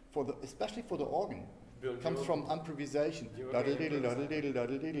themes, especially for the organ, comes from improvisation.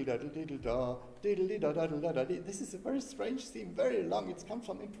 This is a very strange theme, very long. It comes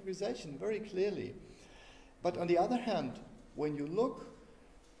from improvisation very clearly. But on the other hand, when you look,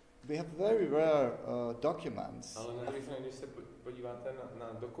 we have very rare documents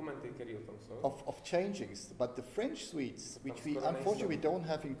of changings. But the French suites, which we unfortunately don't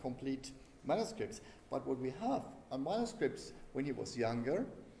have in complete manuscripts, but what we have are manuscripts when he was younger,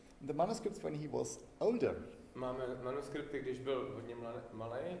 and the manuscripts when he was older.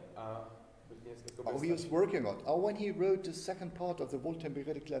 He was working on, or when he wrote the second part of the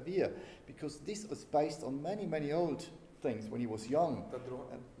Wohltemperierte Klavier, because this was based on many old things when he was young.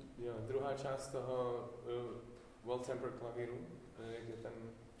 Druhá část toho Well-Tempered klavíru, je ten...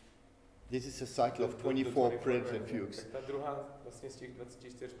 This is a cycle of 24 printed fugues. Ta druhá vlastně z těch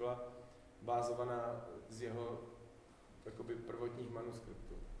 24 byla bázovaná z jeho jakoby prvotních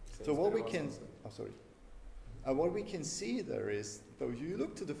manuskriptů. So what we can, what we can see there is, so you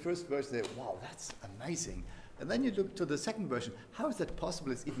look to the first version, say, wow, that's amazing. And then you look to the second version, how is that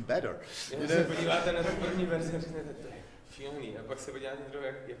possible? It's even better. You know? Podíváte na tu první verzi a řeknete, to je šílený, a pak se podíváte na druhou,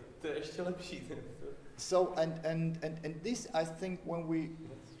 jak to je ještě lepší. So and this, I think, when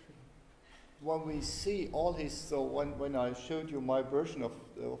we see all his, so when I showed you my version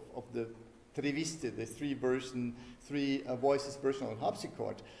of the Triviste, the three voices version on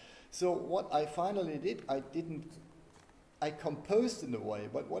harpsichord. So what I finally did, I composed in a way,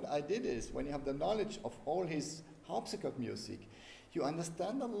 but what I did is, when you have the knowledge of all his harpsichord music, you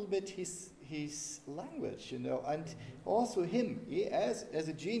understand a little bit his language, you know, and also him, as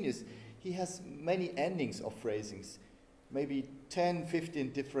a genius, he has many endings of phrasings, maybe 10,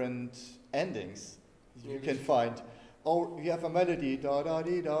 15 different endings you can find. Or you have a melody, da da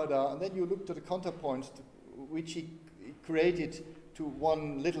dee da da, and then you look to the counterpoint which he created to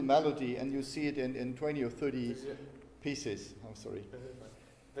one little melody, and you see it in 20 or 30 pieces. I'm sorry.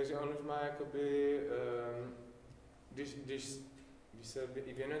 Takže on už má jakoby, když se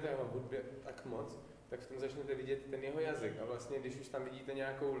věnujete jeho hudbě tak moc, tak v tom začnete vidět ten jeho jazyk. A vlastně, když už tam vidíte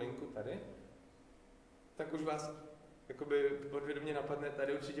nějakou linku tady, tak už vás jakoby podvědomě napadne,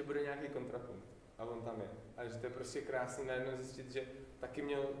 tady určitě bude nějaký kontrapunkt. A on tam je. A že to je prostě krásný najednou zjistit, že taky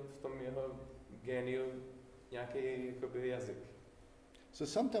měl v tom jeho géniu nějaký jakoby jazyk.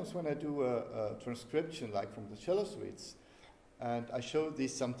 So sometimes when I do a transcription, like from the cello suites, and I show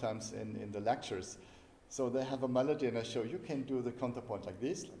these sometimes in the lectures, so they have a melody and I show you can do the counterpoint like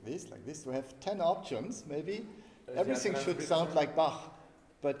this, like this, like this. We have 10 options, maybe. Everything should sound like Bach.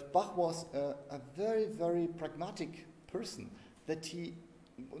 But Bach was a very, very pragmatic person, that he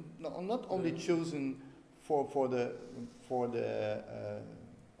not only chosen for the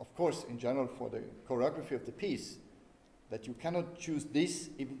of course in general for the choreography of the piece, that you cannot choose this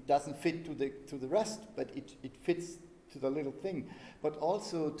if it doesn't fit to the rest, but it fits to the little thing, but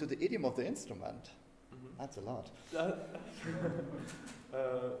also to the idiom of the instrument. Mm-hmm. That's a lot.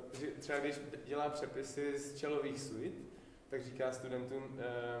 Třeba když dělá přepisy z čelových suit, tak říká studentům,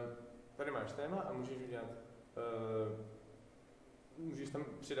 tady máš téma a můžeš udělat můžeš tam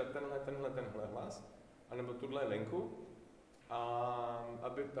přidat tenhle hlas, anebo tuhle linku A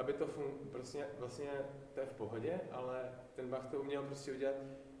aby to prostě vlastně to je v pohodě, ale ten Bach to uměl prostě udělat,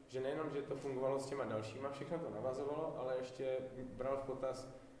 že nejenom, že to fungovalo s těma dalšíma, všechno to navazovalo, ale ještě bral v potaz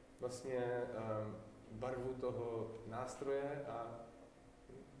vlastně barvu toho nástroje a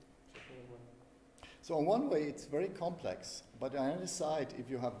všechno. So on one way it's very complex, but on the other side, if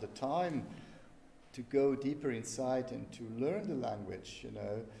you have the time to go deeper inside and to learn the language, you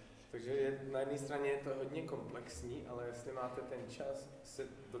know. Takže na jedné straně je to hodně komplexní, ale jestli máte ten čas se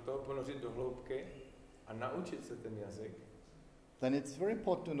do toho ponořit do hloubky a naučit se ten jazyk, then it's very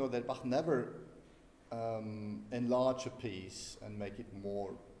important to know that Bach never enlarge a piece and make it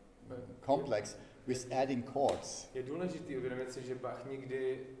more complex with adding chords. Je důležité uvědomit si, že Bach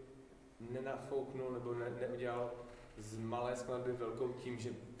nikdy nenafouknul nebo neudělal z malé skladby velkou tím, že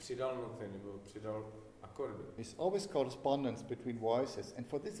přidal noty nebo přidal akordy. There's always correspondence between voices, and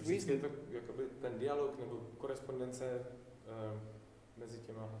for this reason je to jakoby ten dialog nebo korespondence mezi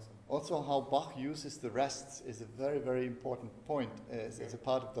těma hlasy. Also how Bach uses the rests is a very, very important point as a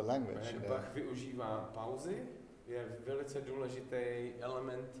part of the language. Jak Bach využívá pauzy, je velice důležitý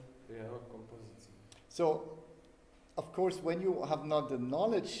element jeho kompozicí. So, of course, when you have not the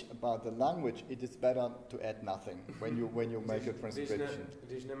knowledge about the language, it is better to add nothing when you make a transcription.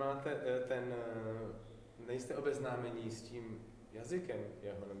 Když nemáte nejste obeznámení s tím jazykem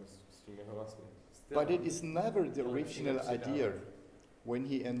jeho, nebo s tím jeho vlastně stylem. But it is never the original idea. When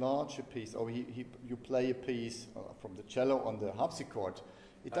he enlarge a piece, or you play a piece from the cello on the harpsichord,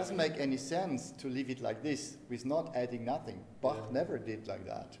 it doesn't make any sense to leave it like this with not adding nothing. Bach never did like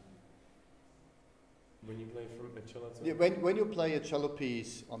that. When you play from a cello, Yeah, when you play a cello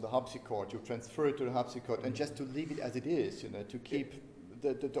piece on the harpsichord, you transfer it to the harpsichord and just to leave it as it is, you know, to keep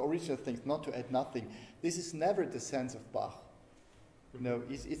the original things, not to add nothing. This is never the sense of Bach. No,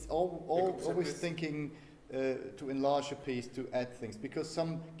 it's always thinking to enlarge a piece, to add things. Because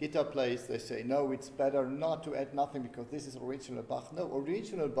some guitar players, they say, no, it's better not to add nothing because this is original Bach. No,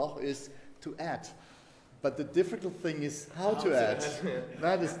 original Bach is to add. But the difficult thing is how to add.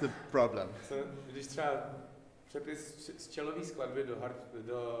 That is the problem. So, když třeba přepis z čelové skladby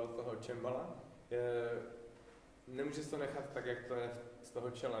do toho čembala, nemůže to nechat tak, jak to je z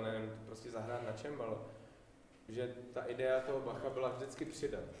toho čela, nevím, prostě zahrát na čembalo. Že ta idea toho Bacha byla vždycky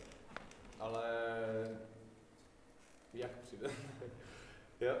přidat. Ale jak přidat?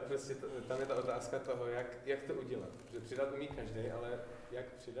 Jo, prostě tam je ta otázka toho, jak to udělat. Protože přidat umí každý, ale jak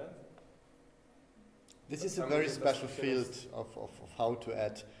přidat? This is a very special field of how to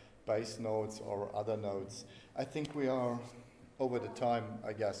add bass notes or other notes. I think we are over the time,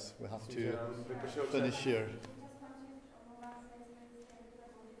 I guess. We have to finish here.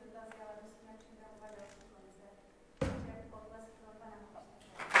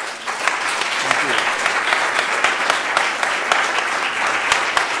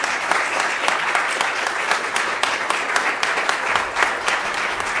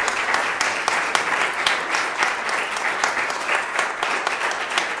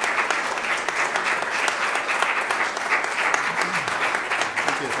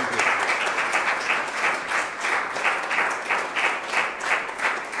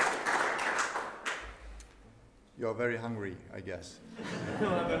 You're very hungry, I guess.